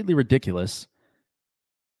completely ridiculous,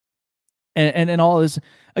 and all this,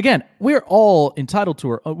 again, we're all entitled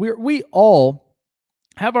to we all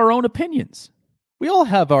have our own opinions. We all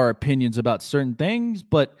have our opinions about certain things,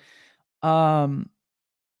 but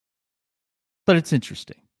it's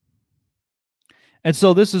interesting. And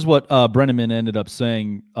so this is what Brennaman ended up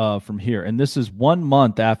saying from here, and this is 1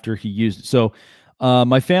 month after he used it. So.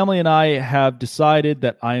 My family and I have decided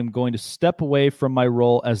that I am going to step away from my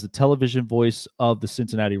role as the television voice of the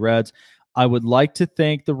Cincinnati Reds. I would like to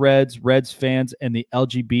thank the Reds fans, and the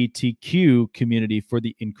LGBTQ community for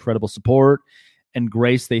the incredible support and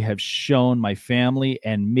grace they have shown my family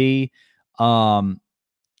and me.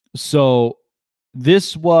 So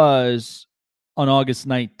this was on August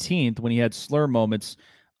 19th when he had slur moments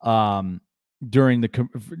after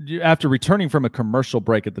returning from a commercial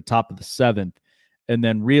break at the top of the 7th, and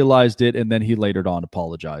then realized it, and then he later on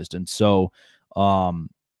apologized. And so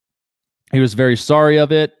he was very sorry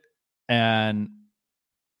of it, and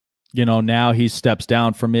now he steps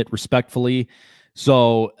down from it respectfully.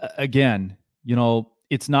 So again,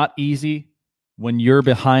 it's not easy when you're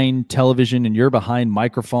behind television and you're behind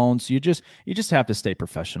microphones. You just have to stay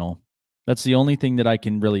professional. That's the only thing that I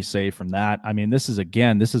can really say from that. I mean, this is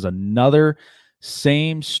another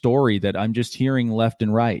same story that I'm just hearing left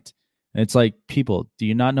and right. And it's like, people, do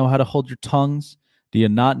you not know how to hold your tongues? Do you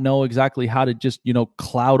not know exactly how to just,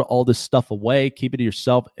 cloud all this stuff away, keep it to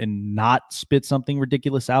yourself, and not spit something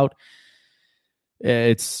ridiculous out?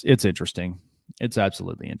 It's interesting. It's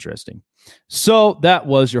absolutely interesting. So that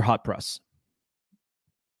was your hot press.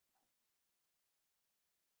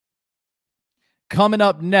 Coming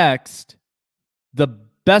up next, the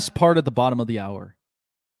best part at the bottom of the hour.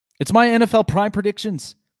 It's my NFL Prime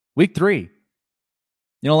predictions, week 3.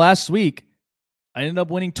 Last week, I ended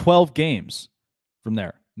up winning 12 games from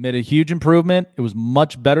there. Made a huge improvement. It was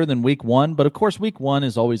much better than week 1, but of course, week 1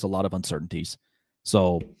 is always a lot of uncertainties.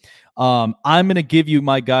 So I'm going to give you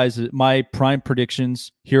my Prime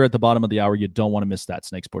predictions here at the bottom of the hour. You don't want to miss that.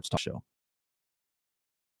 Snake Sports Talk Show.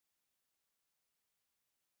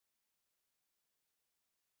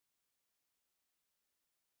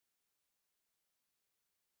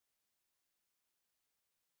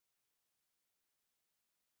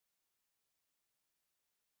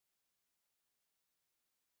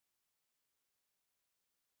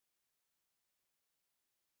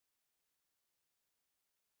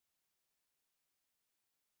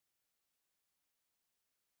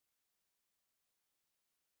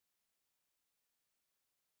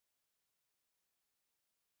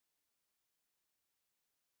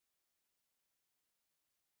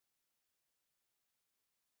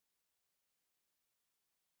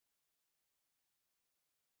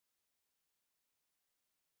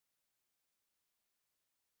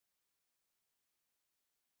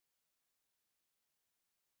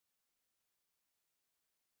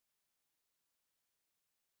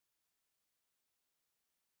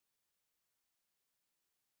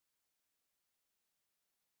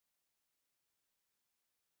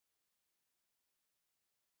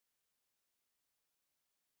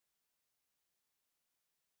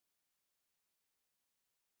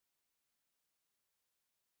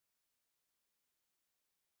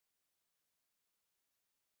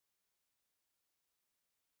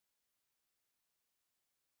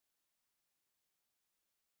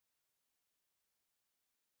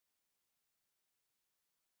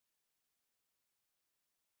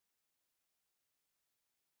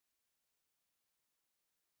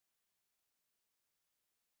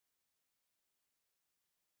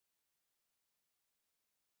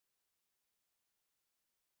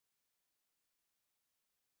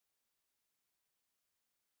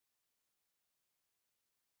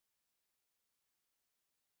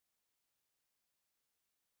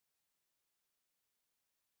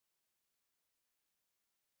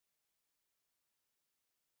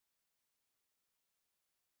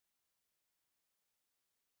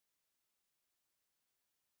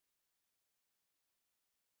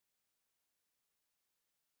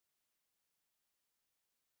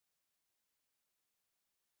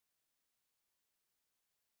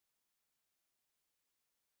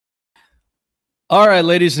 All right,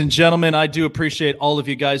 ladies and gentlemen, I do appreciate all of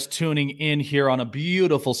you guys tuning in here on a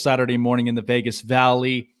beautiful Saturday morning in the Vegas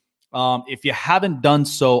Valley. If you haven't done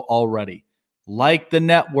so already, like the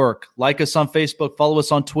network, like us on Facebook, follow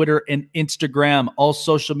us on Twitter and Instagram, all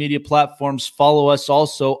social media platforms. Follow us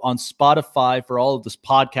also on Spotify for all of this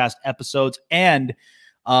podcast episodes, and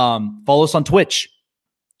follow us on Twitch.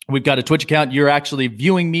 We've got a Twitch account. You're actually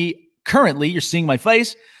viewing me currently. You're seeing my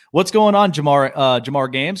face. What's going on,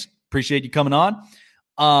 Jamar Games? Appreciate you coming on.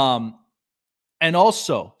 And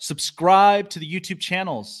also subscribe to the YouTube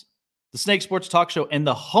channels, the Snake Sports Talk Show, and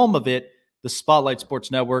the home of it, the Spotlight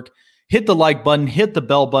Sports Network. Hit the like button, hit the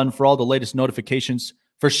bell button for all the latest notifications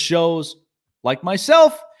for shows like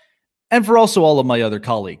myself and for also all of my other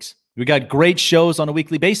colleagues. We got great shows on a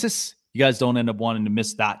weekly basis. You guys don't end up wanting to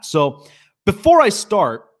miss that. So before I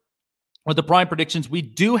start with the Prime predictions, we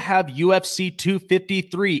do have UFC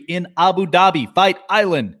 253 in Abu Dhabi, Fight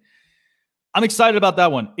Island. I'm excited about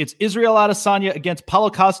that one. It's Israel Adesanya against Paulo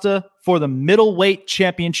Costa for the middleweight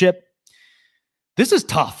championship. This is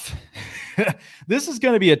tough. This is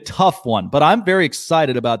going to be a tough one, but I'm very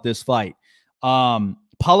excited about this fight.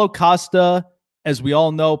 Paulo Costa, as we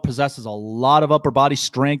all know, possesses a lot of upper body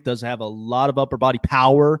strength, does have a lot of upper body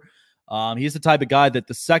power. He's the type of guy that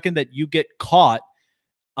the second that you get caught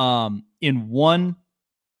in one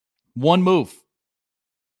move,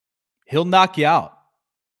 he'll knock you out.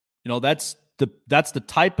 You know, that's the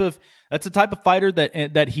type of fighter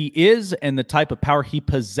that he is and the type of power he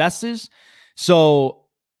possesses. So,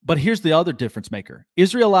 but here's the other difference maker.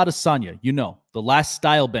 Israel Adesanya, you know, the last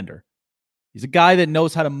style bender. He's a guy that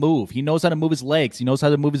knows how to move. He knows how to move his legs. He knows how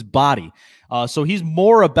to move his body. So he's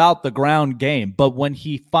more about the ground game. But when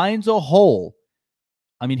he finds a hole,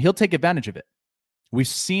 I mean, he'll take advantage of it. We've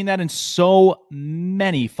seen that in so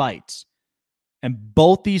many fights. And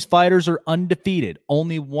both these fighters are undefeated.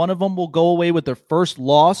 Only one of them will go away with their first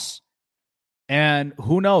loss. And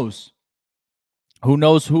who knows? Who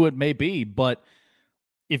knows who it may be? But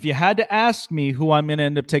if you had to ask me who I'm going to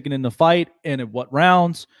end up taking in the fight and at what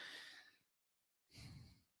rounds,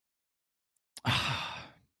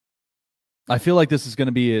 I feel like this is going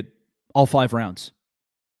to be all 5 rounds.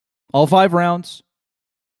 All 5 rounds.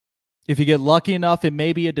 If you get lucky enough, it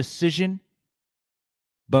may be a decision.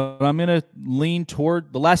 But I'm going to lean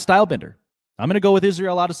toward the last style bender. I'm going to go with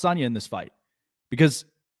Israel Adesanya in this fight. Because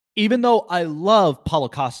even though I love Paulo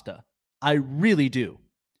Costa, I really do.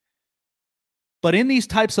 But in these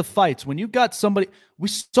types of fights, when you've got somebody, we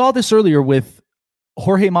saw this earlier with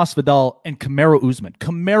Jorge Masvidal and Kamaru Usman.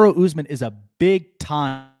 Kamaru Usman is a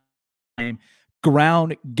big-time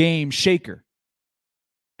ground game shaker.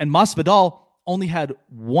 And Masvidal only had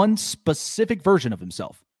one specific version of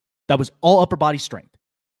himself. That was all upper body strength.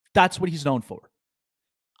 That's what he's known for.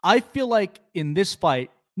 I feel like in this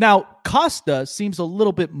fight, now Costa seems a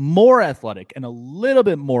little bit more athletic and a little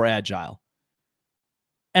bit more agile.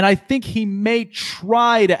 And I think he may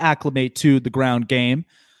try to acclimate to the ground game,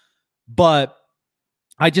 but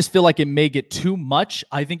I just feel like it may get too much.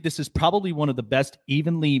 I think this is probably one of the best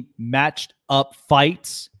evenly matched up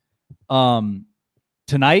fights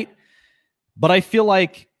tonight. But I feel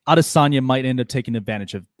like Adesanya might end up taking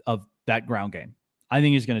advantage of that ground game. I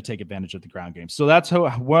think he's going to take advantage of the ground game. So that's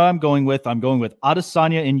where I'm going with. I'm going with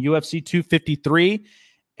Adesanya in UFC 253.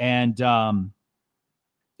 And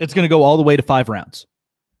it's going to go all the way to 5 rounds.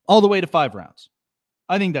 All the way to 5 rounds.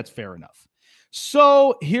 I think that's fair enough.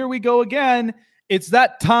 So here we go again. It's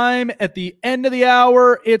that time at the end of the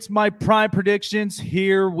hour. It's my prime predictions.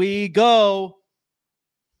 Here we go.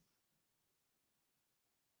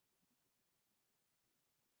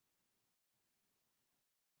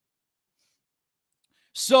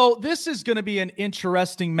 So this is going to be an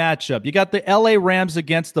interesting matchup. You got the LA Rams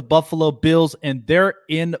against the Buffalo Bills, and they're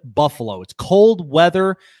in Buffalo. It's cold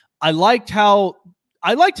weather. I liked how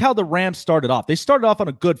the Rams started off. They started off on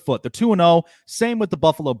a good foot. They're 2-0. Same with the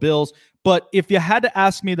Buffalo Bills. But if you had to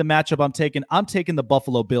ask me the matchup I'm taking the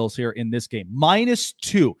Buffalo Bills here in this game.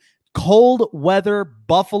 -2. Cold weather,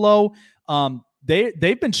 Buffalo.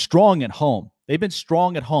 They've been strong at home.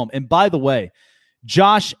 And by the way,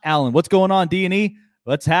 Josh Allen, what's going on, D&E?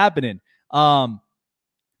 What's happening?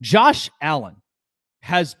 Josh Allen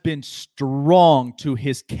has been strong to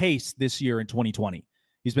his case this year in 2020.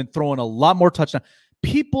 He's been throwing a lot more touchdowns.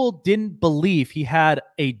 People didn't believe he had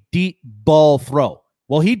a deep ball throw.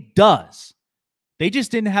 Well, he does. They just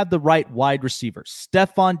didn't have the right wide receiver.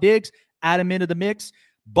 Stephon Diggs, add him into the mix.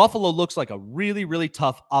 Buffalo looks like a really, really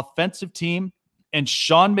tough offensive team. And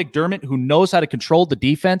Sean McDermott, who knows how to control the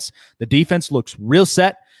defense looks real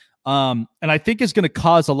set. And I think is going to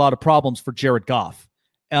cause a lot of problems for Jared Goff.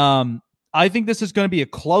 I think this is going to be a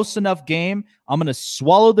close enough game. I'm going to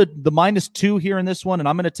swallow the -2 here in this one, and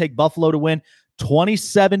I'm going to take Buffalo to win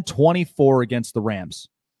 27-24 against the Rams.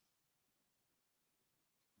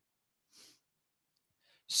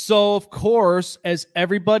 So, of course, as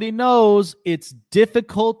everybody knows, it's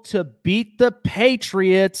difficult to beat the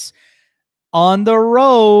Patriots on the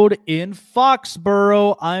road in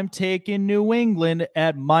Foxborough. I'm taking New England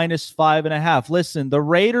at -5.5. Listen, the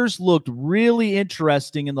Raiders looked really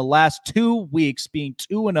interesting in the last 2 weeks, being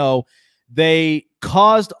 2-0. They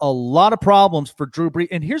caused a lot of problems for Drew Brees.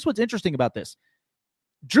 And here's what's interesting about this.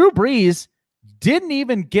 Drew Brees didn't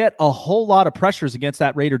even get a whole lot of pressures against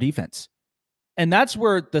that Raider defense. And that's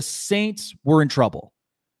where the Saints were in trouble.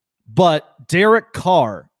 But Derek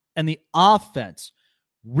Carr and the offense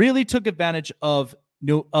really took advantage of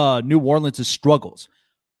New Orleans' struggles.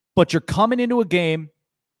 But you're coming into a game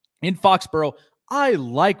in Foxborough. I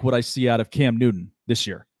like what I see out of Cam Newton this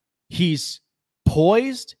year. He's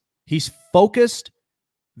poised. He's focused.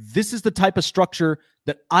 This is the type of structure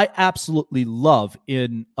that I absolutely love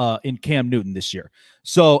in Cam Newton this year.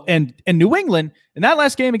 So, and New England, in that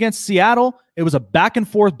last game against Seattle, it was a back and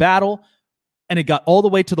forth battle, and it got all the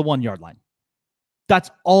way to the 1 yard line. That's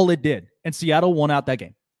all it did. And Seattle won out that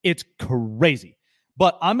game. It's crazy.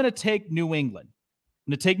 But I'm going to take New England.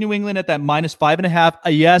 I'm going to take New England at that -5.5.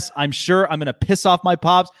 Yes, I'm sure I'm going to piss off my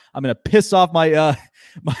pops. I'm going to piss off my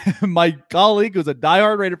my colleague who's a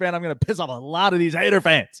diehard Raider fan. I'm going to piss off a lot of these Hater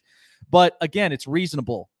fans. But again, it's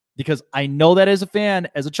reasonable because I know that as a fan,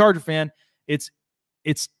 as a Charger fan, it's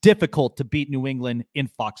difficult to beat New England in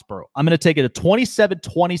Foxborough. I'm going to take it a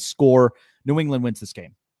 27-20 score. New England wins this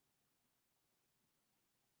game.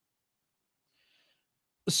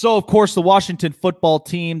 So, of course, the Washington football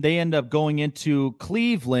team, they end up going into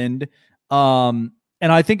Cleveland. And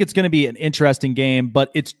I think it's going to be an interesting game,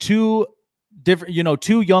 but it's two different,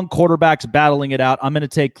 two young quarterbacks battling it out. I'm going to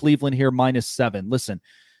take Cleveland here -7. Listen,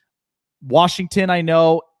 Washington, I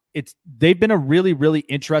know they've been a really, really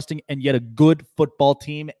interesting and yet a good football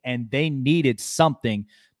team, and they needed something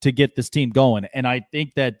to get this team going. And I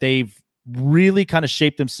think that they've really kind of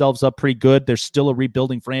shaped themselves up pretty good. They're still a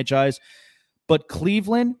rebuilding franchise. But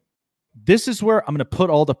Cleveland, this is where I'm going to put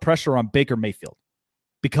all the pressure on Baker Mayfield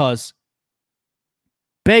because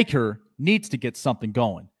Baker needs to get something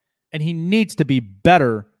going, and he needs to be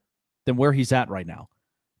better than where he's at right now.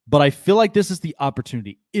 But I feel like this is the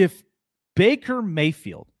opportunity. If Baker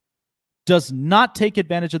Mayfield does not take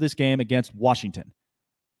advantage of this game against Washington,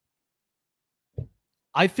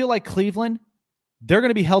 I feel like Cleveland, they're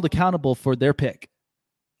going to be held accountable for their pick.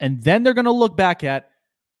 And then they're going to look back at,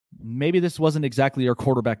 maybe this wasn't exactly our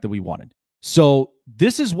quarterback that we wanted. So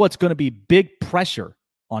this is what's going to be big pressure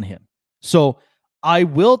on him. So I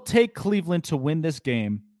will take Cleveland to win this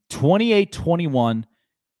game 28-21,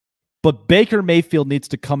 but Baker Mayfield needs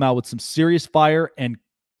to come out with some serious fire. And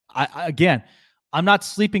again, I'm not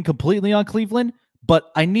sleeping completely on Cleveland,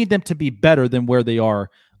 but I need them to be better than where they are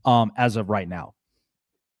as of right now.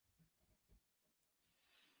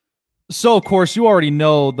 So, of course, you already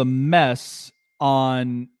know the mess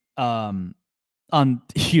on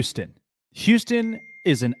Houston. Houston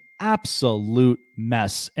is an absolute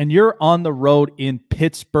mess, and you're on the road in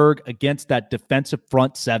Pittsburgh against that defensive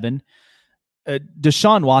front seven.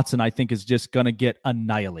 Deshaun Watson, I think, is just going to get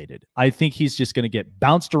annihilated. I think he's just going to get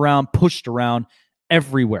bounced around, pushed around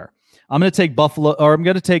everywhere. I'm going to take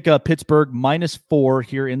Pittsburgh -4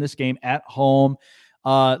 here in this game at home.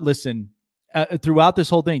 Listen, throughout this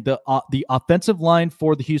whole thing, the offensive line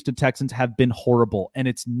for the Houston Texans have been horrible, and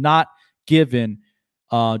it's not given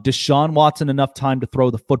Deshaun Watson enough time to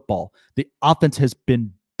throw the football. The offense has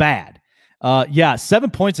been bad.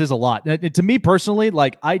 7 points is a lot. To me personally,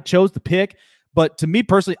 like, I chose the pick, but to me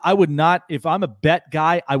personally, I would not, if I'm a bet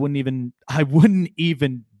guy, I wouldn't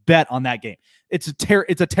even bet on that game. It's a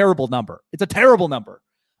terrible number. It's a terrible number.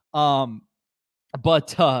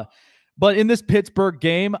 But in this Pittsburgh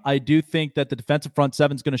game, I do think that the defensive front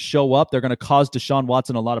seven is going to show up. They're going to cause Deshaun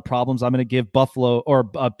Watson a lot of problems. I'm going to give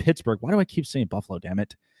Pittsburgh. Why do I keep saying Buffalo? Damn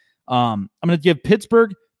it. I'm going to give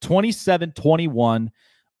Pittsburgh 27-21.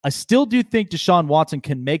 I still do think Deshaun Watson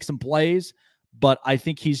can make some plays, but I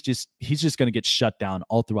think he's just going to get shut down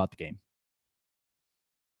all throughout the game.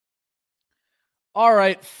 All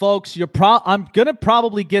right, folks, I'm going to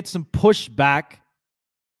probably get some pushback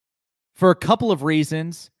for a couple of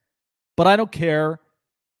reasons, but I don't care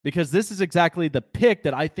because this is exactly the pick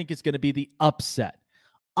that I think is going to be the upset.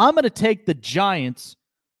 I'm going to take the Giants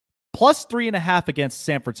 +3.5 against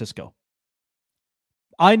San Francisco.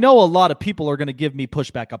 I know a lot of people are going to give me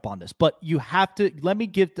pushback up on this, but you have to let me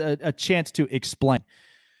give a chance to explain.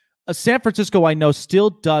 San Francisco, I know,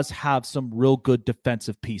 still does have some real good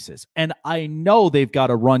defensive pieces, and I know they've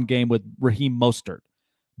got a run game with Raheem Mostert,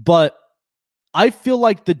 but I feel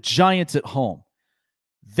like the Giants at home,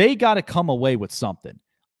 they got to come away with something.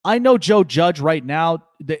 I know Joe Judge right now,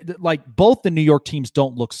 like both the New York teams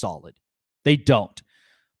don't look solid. They don't.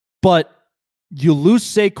 But you lose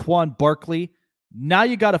Saquon Barkley. Now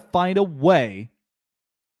you got to find a way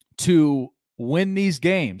to win these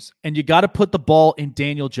games, and you got to put the ball in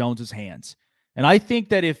Daniel Jones's hands. And I think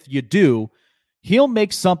that if you do, he'll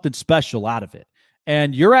make something special out of it.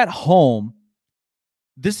 And you're at home.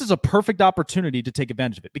 This is a perfect opportunity to take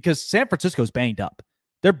advantage of it because San Francisco's banged up.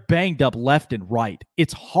 They're banged up left and right.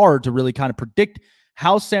 It's hard to really kind of predict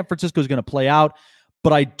how San Francisco is going to play out.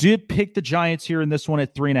 But I did pick the Giants here in this one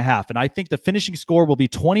at 3.5. And I think the finishing score will be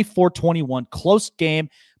 24-21. Close game,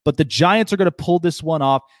 but the Giants are going to pull this one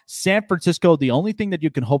off. San Francisco, the only thing that you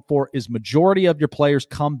can hope for is majority of your players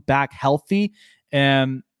come back healthy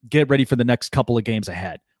and get ready for the next couple of games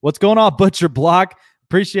ahead. What's going on, Butcher Block?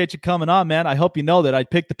 appreciate you coming on, man. I hope you know that I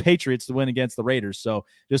picked the Patriots to win against the Raiders. So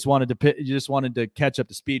just wanted to catch up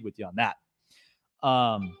to speed with you on that.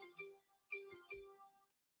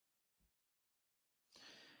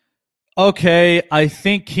 Okay, I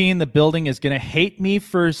think Key in the building is going to hate me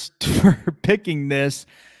for picking this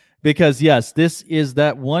because, yes, this is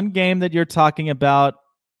that one game that you're talking about,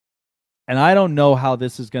 and I don't know how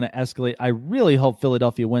this is going to escalate. I really hope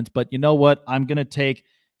Philadelphia wins, but you know what? I'm going to take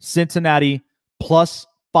Cincinnati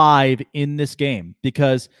 +5 in this game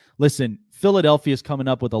because, listen, Philadelphia is coming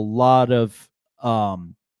up with a lot of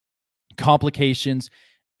complications,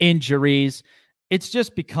 injuries. It's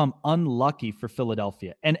just become unlucky for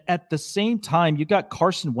Philadelphia. And at the same time, you got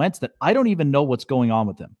Carson Wentz that I don't even know what's going on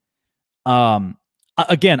with him.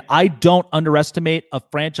 Again, I don't underestimate a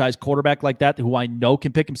franchise quarterback like that who I know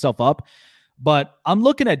can pick himself up. But I'm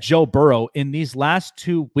looking at Joe Burrow in these last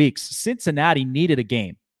 2 weeks. Cincinnati needed a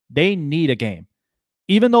game. They need a game.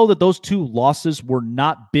 Even though that those 2 losses were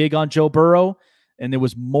not big on Joe Burrow, and it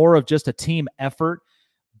was more of just a team effort.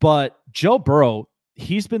 But Joe Burrow,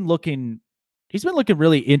 he's been looking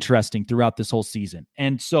really interesting throughout this whole season.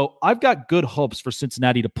 And so I've got good hopes for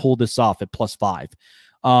Cincinnati to pull this off at +5.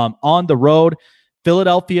 On the road,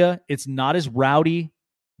 Philadelphia, it's not as rowdy,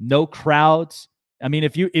 no crowds. I mean,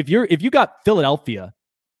 if you got Philadelphia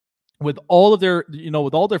with all of their,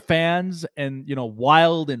 with all their fans and,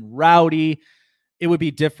 wild and rowdy, it would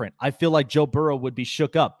be different. I feel like Joe Burrow would be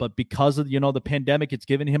shook up, but because of, the pandemic, it's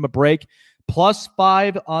given him a break.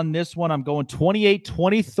 +5 on this one. I'm going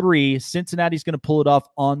 28-23. Cincinnati's going to pull it off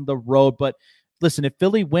on the road. But listen, if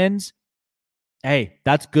Philly wins, hey,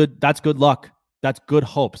 that's good. That's good luck. That's good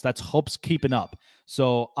hopes. That's hopes keeping up.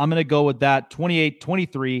 So I'm going to go with that.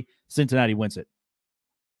 28-23. Cincinnati wins it.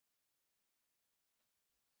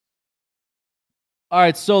 All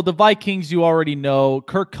right, so the Vikings, you already know.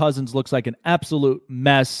 Kirk Cousins looks like an absolute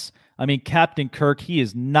mess. I mean, Captain Kirk, he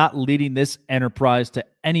is not leading this enterprise to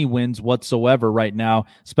any wins whatsoever right now,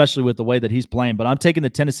 especially with the way that he's playing. But I'm taking the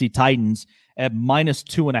Tennessee Titans at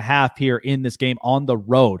 -2.5 here in this game on the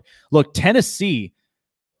road. Look, Tennessee,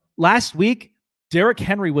 last week, Derrick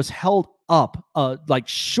Henry was held up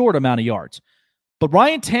short amount of yards. But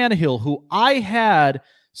Ryan Tannehill, who I had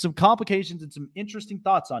some complications and some interesting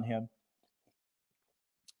thoughts on him,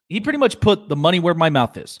 he pretty much put the money where my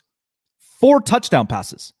mouth is. 4 touchdown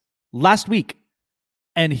passes last week,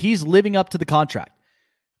 and he's living up to the contract.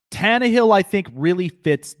 Tannehill, I think, really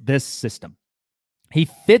fits this system. He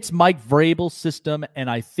fits Mike Vrabel's system, and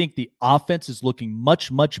I think the offense is looking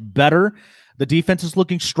much, much better. The defense is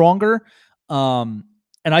looking stronger. And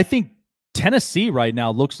I think Tennessee right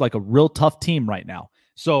now looks like a real tough team right now.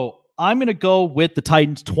 So I'm going to go with the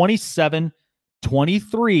Titans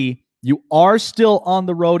 27-23. You are still on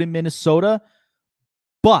the road in Minnesota,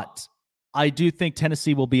 but I do think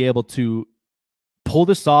Tennessee will be able to pull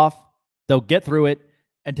this off. They'll get through it,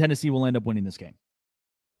 and Tennessee will end up winning this game.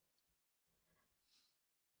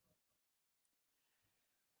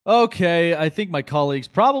 Okay, I think my colleagues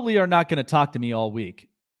probably are not going to talk to me all week.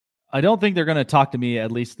 I don't think they're going to talk to me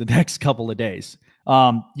at least the next couple of days.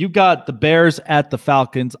 You got the Bears at the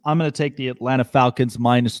Falcons. I'm going to take the Atlanta Falcons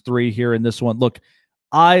 -3 here in this one. Look,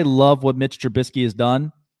 I love what Mitch Trubisky has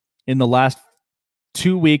done in the last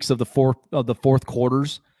 2 weeks of the fourth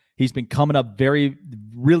quarters. He's been coming up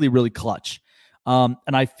really, really clutch. And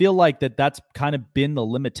I feel like that's kind of been the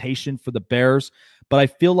limitation for the Bears. But I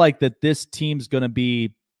feel like this team's going to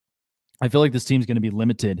be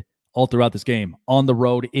limited all throughout this game on the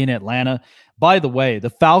road in Atlanta. By the way, the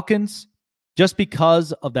Falcons, just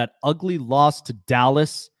because of that ugly loss to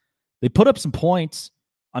Dallas, they put up some points.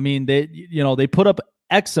 I mean, they put up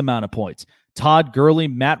X amount of points. Todd Gurley,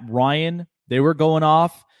 Matt Ryan, they were going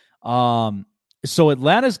off. So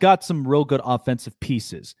Atlanta's got some real good offensive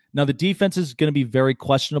pieces. Now, the defense is going to be very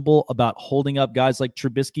questionable about holding up guys like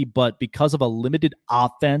Trubisky, but because of a limited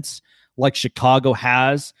offense like Chicago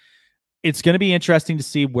has, it's going to be interesting to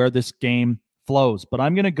see where this game flows. But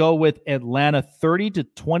I'm going to go with Atlanta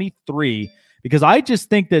 30-23 because I just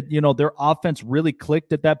think that, their offense really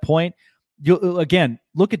clicked at that point. You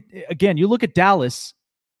look at Dallas.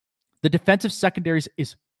 The defensive secondaries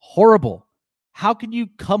is horrible. How can you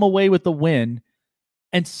come away with the win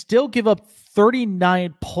and still give up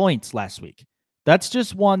 39 points last week? That's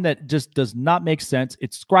just one that just does not make sense.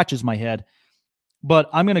 It scratches my head. But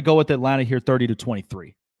I'm going to go with Atlanta here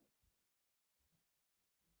 30-23.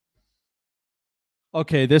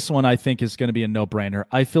 Okay, this one I think is going to be a no-brainer.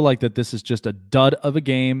 I feel like that this is just a dud of a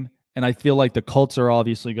game. And I feel like the Colts are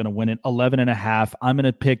obviously going to win it 11.5. I'm going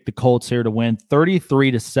to pick the Colts here to win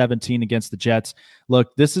 33-17 against the Jets.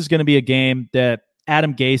 Look, this is going to be a game that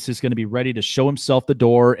Adam Gase is going to be ready to show himself the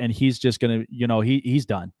door, and he's just going to, he's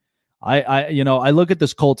done. I look at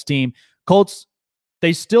this Colts team. Colts,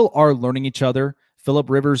 they still are learning each other. Phillip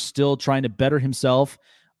Rivers still trying to better himself,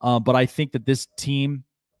 but I think that this team,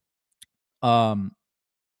 is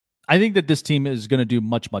going to do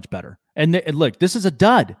much, much better. And look, this is a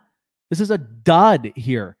dud. This is a dud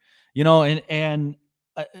here, and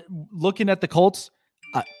looking at the Colts,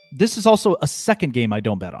 this is also a second game I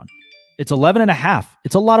don't bet on. It's 11.5.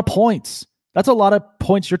 It's a lot of points. That's a lot of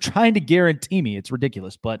points you're trying to guarantee me. It's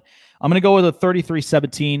ridiculous, but I'm going to go with a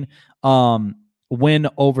 33-17 win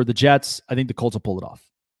over the Jets. I think the Colts will pull it off.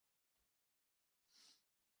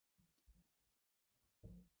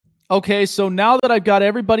 Okay, so now that I've got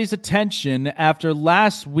everybody's attention after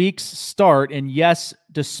last week's start, and yes,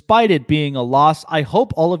 despite it being a loss, I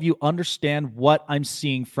hope all of you understand what I'm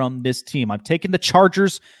seeing from this team. I'm taking the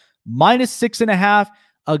Chargers -6.5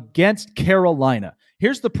 against Carolina.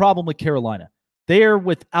 Here's the problem with Carolina. They are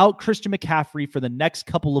without Christian McCaffrey for the next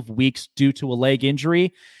couple of weeks due to a leg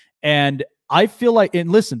injury. And I feel like,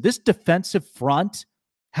 and listen, this defensive front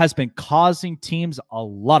has been causing teams a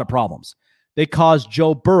lot of problems. They cause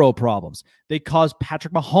Joe Burrow problems. They cause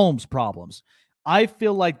Patrick Mahomes problems. I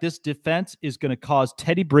feel like this defense is going to cause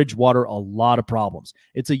Teddy Bridgewater a lot of problems.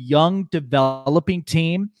 It's a young, developing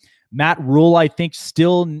team. Matt Rule, I think,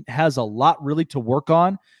 still has a lot really to work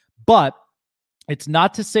on, but it's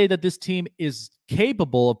not to say that this team is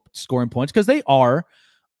capable of scoring points, because they are,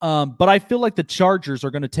 but I feel like the Chargers are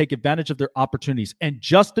going to take advantage of their opportunities. And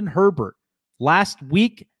Justin Herbert, last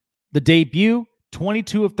week, the debut,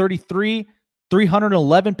 22 of 33,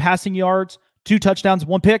 311 passing yards, 2 touchdowns,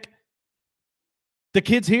 1 pick. The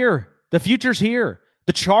kid's here. The future's here.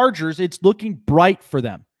 The Chargers, it's looking bright for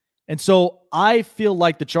them. And so I feel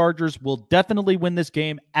like the Chargers will definitely win this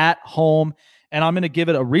game at home, and I'm going to give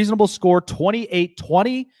it a reasonable score,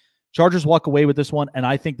 28-20. Chargers walk away with this one, and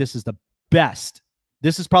I think this is the best.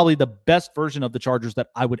 This is probably the best version of the Chargers that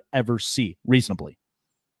I would ever see, reasonably.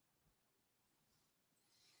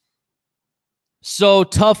 So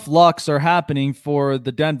tough lucks are happening for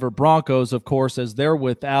the Denver Broncos, of course, as they're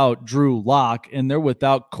without Drew Lock and they're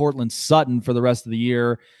without Courtland Sutton for the rest of the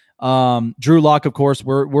year. Drew Lock, of course,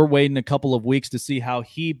 we're waiting a couple of weeks to see how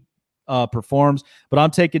he performs, but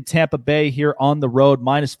I'm taking Tampa Bay here on the road,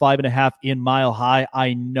 -5.5 in Mile High.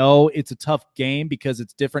 I know it's a tough game because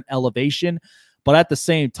it's different elevation, but at the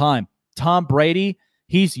same time, Tom Brady,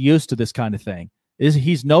 he's used to this kind of thing.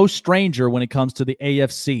 He's no stranger when it comes to the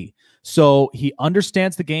AFC. So he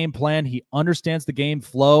understands the game plan. He understands the game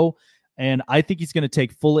flow, and I think he's going to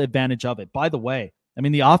take full advantage of it. By the way, I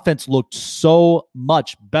mean, the offense looked so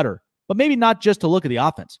much better, but maybe not just to look at the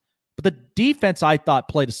offense, but the defense I thought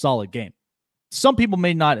played a solid game. Some people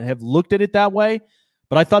may not have looked at it that way,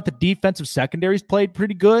 but I thought the defensive secondaries played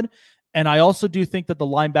pretty good. And I also do think that the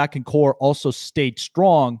linebacking core also stayed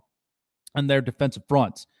strong on their defensive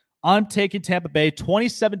fronts. I'm taking Tampa Bay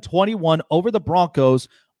 27-21 over the Broncos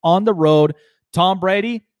on the road. Tom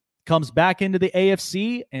Brady comes back into the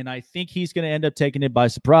AFC, and I think he's going to end up taking it by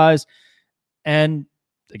surprise. And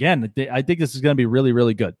again, I think this is going to be really,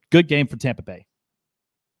 really good. Good game for Tampa Bay.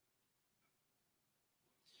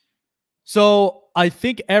 So I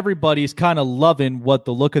think everybody's kind of loving what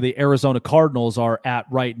the look of the Arizona Cardinals are at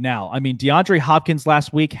right now. I mean, DeAndre Hopkins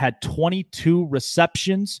last week had 22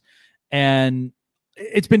 receptions, and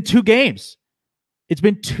it's been 2 games. It's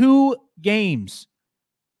been 2 games.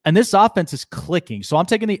 And this offense is clicking. So I'm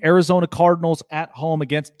taking the Arizona Cardinals at home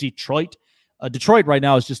against Detroit. Detroit right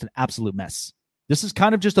now is just an absolute mess. This is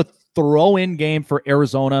kind of just a throw-in game for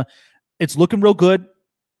Arizona. It's looking real good.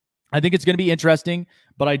 I think it's going to be interesting,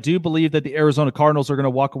 but I do believe that the Arizona Cardinals are going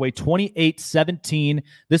to walk away 28-17.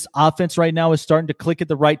 This offense right now is starting to click at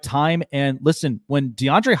the right time. And listen, when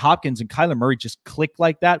DeAndre Hopkins and Kyler Murray just click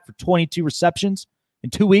like that for 22 receptions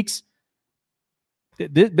in 2 weeks,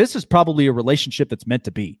 this is probably a relationship that's meant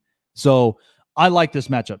to be. So I like this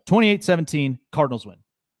matchup. 28-17, Cardinals win.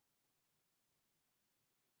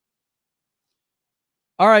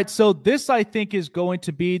 All right, so this, I think, is going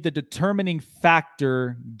to be the determining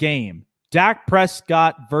factor game. Dak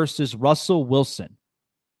Prescott versus Russell Wilson.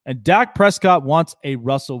 And Dak Prescott wants a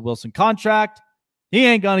Russell Wilson contract. He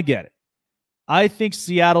ain't going to get it. I think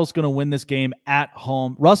Seattle's going to win this game at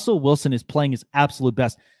home. Russell Wilson is playing his absolute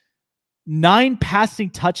best. 9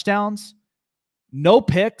 passing touchdowns, no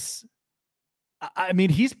picks. I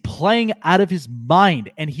mean, he's playing out of his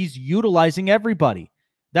mind, and he's utilizing everybody.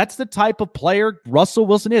 That's the type of player Russell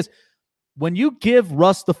Wilson is. When you give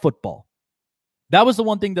Russ the football, that was the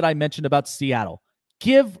one thing that I mentioned about Seattle.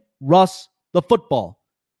 Give Russ the football.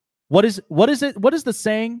 What is it? What is the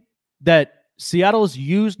saying that Seattle is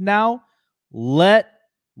used now. Let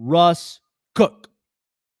Russ cook.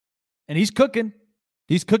 And he's cooking.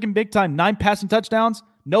 He's cooking big time. 9 passing touchdowns,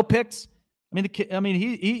 no picks.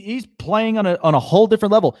 He's playing on a whole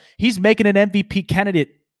different level. He's making an MVP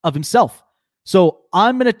candidate of himself. So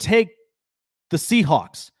I'm going to take the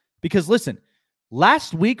Seahawks because, listen,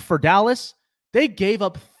 last week for Dallas, they gave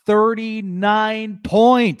up 39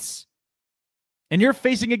 points. And you're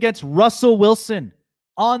facing against Russell Wilson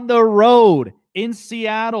on the road in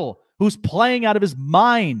Seattle, who's playing out of his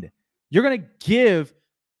mind. You're going to give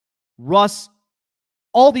Russ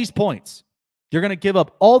all these points. You're going to give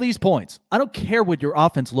up all these points. I don't care what your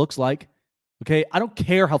offense looks like. Okay. I don't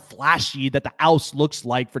care how flashy that the house looks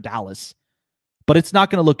like for Dallas, but it's not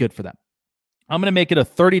going to look good for them. I'm going to make it a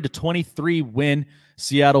 30-23 win.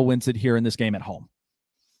 Seattle wins it here in this game at home.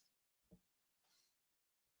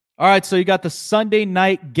 All right, so you got the Sunday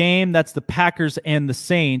night game. That's the Packers and the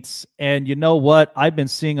Saints. And you know what? I've been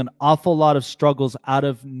seeing an awful lot of struggles out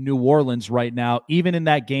of New Orleans right now, even in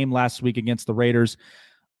that game last week against the Raiders.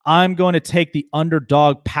 I'm going to take the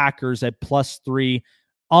underdog Packers at +3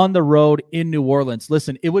 on the road in New Orleans.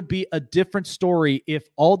 Listen, it would be a different story if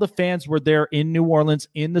all the fans were there in New Orleans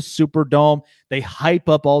in the Superdome. They hype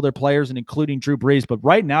up all their players, and including Drew Brees. But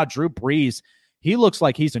right now, Drew Brees, he looks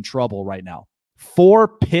like he's in trouble right now. 4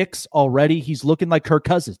 picks already. He's looking like Kirk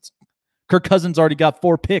Cousins. Kirk Cousins already got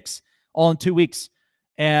 4 picks all in 2 weeks.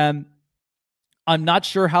 And I'm not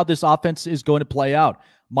sure how this offense is going to play out.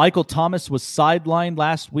 Michael Thomas was sidelined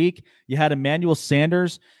last week. You had Emmanuel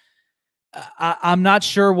Sanders. I'm not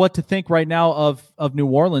sure what to think right now of New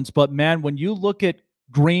Orleans. But, man, when you look at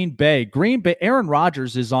Green Bay, Aaron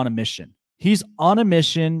Rodgers is on a mission. He's on a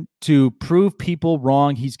mission to prove people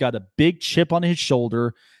wrong. He's got a big chip on his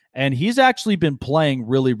shoulder. And he's actually been playing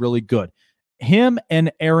really, really good. Him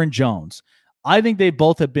and Aaron Jones. I think they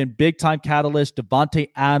both have been big-time catalysts. Devontae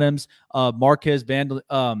Adams, Marquez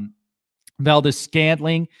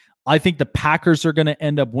Valdes-Scantling. I think the Packers are going to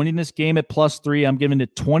end up winning this game at +3. I'm giving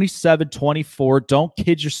it 27-24. Don't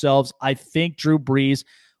kid yourselves. I think Drew Brees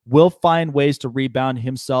will find ways to rebound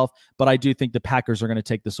himself, but I do think the Packers are going to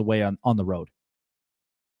take this away on the road.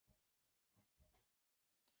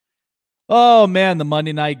 Oh, man, the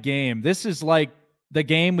Monday night game. This is like the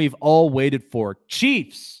game we've all waited for.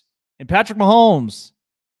 Chiefs and Patrick Mahomes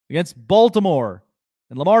against Baltimore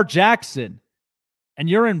and Lamar Jackson. And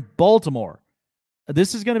you're in Baltimore.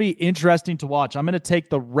 This is going to be interesting to watch. I'm going to take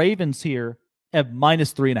the Ravens here at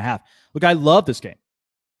 -3.5. Look, I love this game.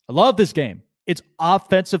 I love this game. It's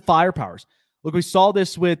offensive firepowers. Look, we saw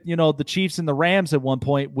this with, the Chiefs and the Rams at one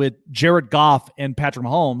point with Jared Goff and Patrick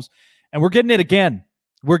Mahomes, and we're getting it again.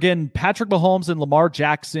 We're getting Patrick Mahomes and Lamar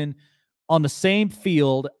Jackson on the same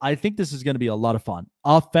field. I think this is going to be a lot of fun.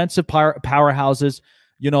 Offensive powerhouses.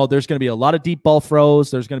 There's going to be a lot of deep ball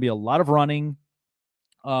throws. There's going to be a lot of running.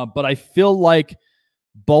 But I feel like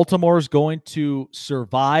Baltimore is going to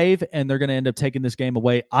survive, and they're going to end up taking this game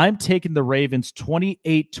away. I'm taking the Ravens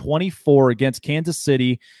 28-24 against Kansas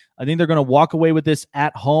City. I think they're going to walk away with this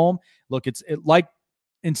at home. Look, it's like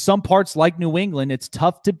in some parts, like New England, it's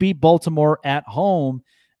tough to beat Baltimore at home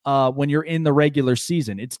when you're in the regular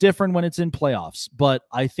season. It's different when it's in playoffs, but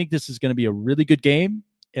I think this is going to be a really good game,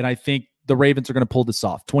 and I think the Ravens are going to pull this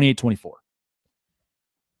off, 28-24.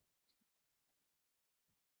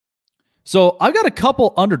 So I got a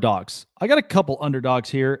couple underdogs.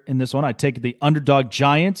 Here in this one. I take the underdog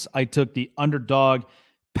Giants. I took the underdog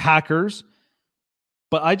Packers.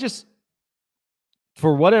 But I just,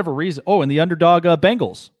 for whatever reason, and the underdog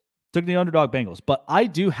Bengals. Took the underdog Bengals. But I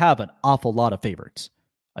do have an awful lot of favorites.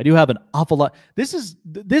 I do have an awful lot.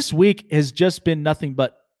 This week has just been nothing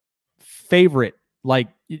but favorite.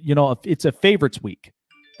 It's a favorites week.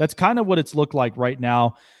 That's kind of what it's looked like right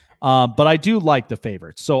now. But I do like the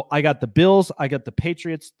favorites. So I got the Bills, I got the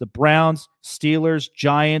Patriots, the Browns, Steelers,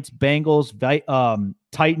 Giants, Bengals,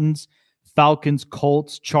 Titans, Falcons,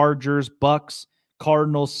 Colts, Chargers, Bucks,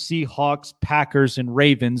 Cardinals, Seahawks, Packers, and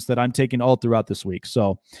Ravens that I'm taking all throughout this week.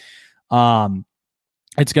 So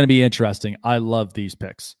it's going to be interesting. I love these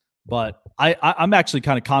picks. But I'm actually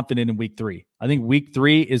kind of confident in week 3. I think week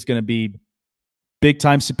 3 is going to be big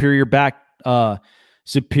time superior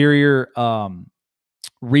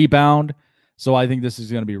rebound. So I think this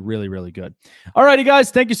is going to be really, really good. All righty,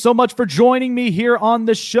 guys. Thank you so much for joining me here on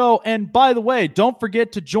the show. And by the way, don't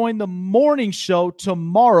forget to join the morning show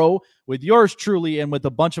tomorrow with yours truly and with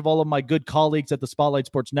a bunch of all of my good colleagues at the Spotlight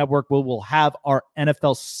Sports Network. We will have our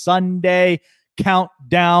NFL Sunday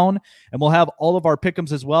countdown, and we'll have all of our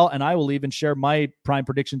pick'ems as well. And I will even share my prime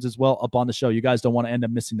predictions as well up on the show. You guys don't want to end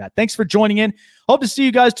up missing that. Thanks for joining in. Hope to see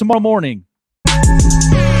you guys tomorrow morning.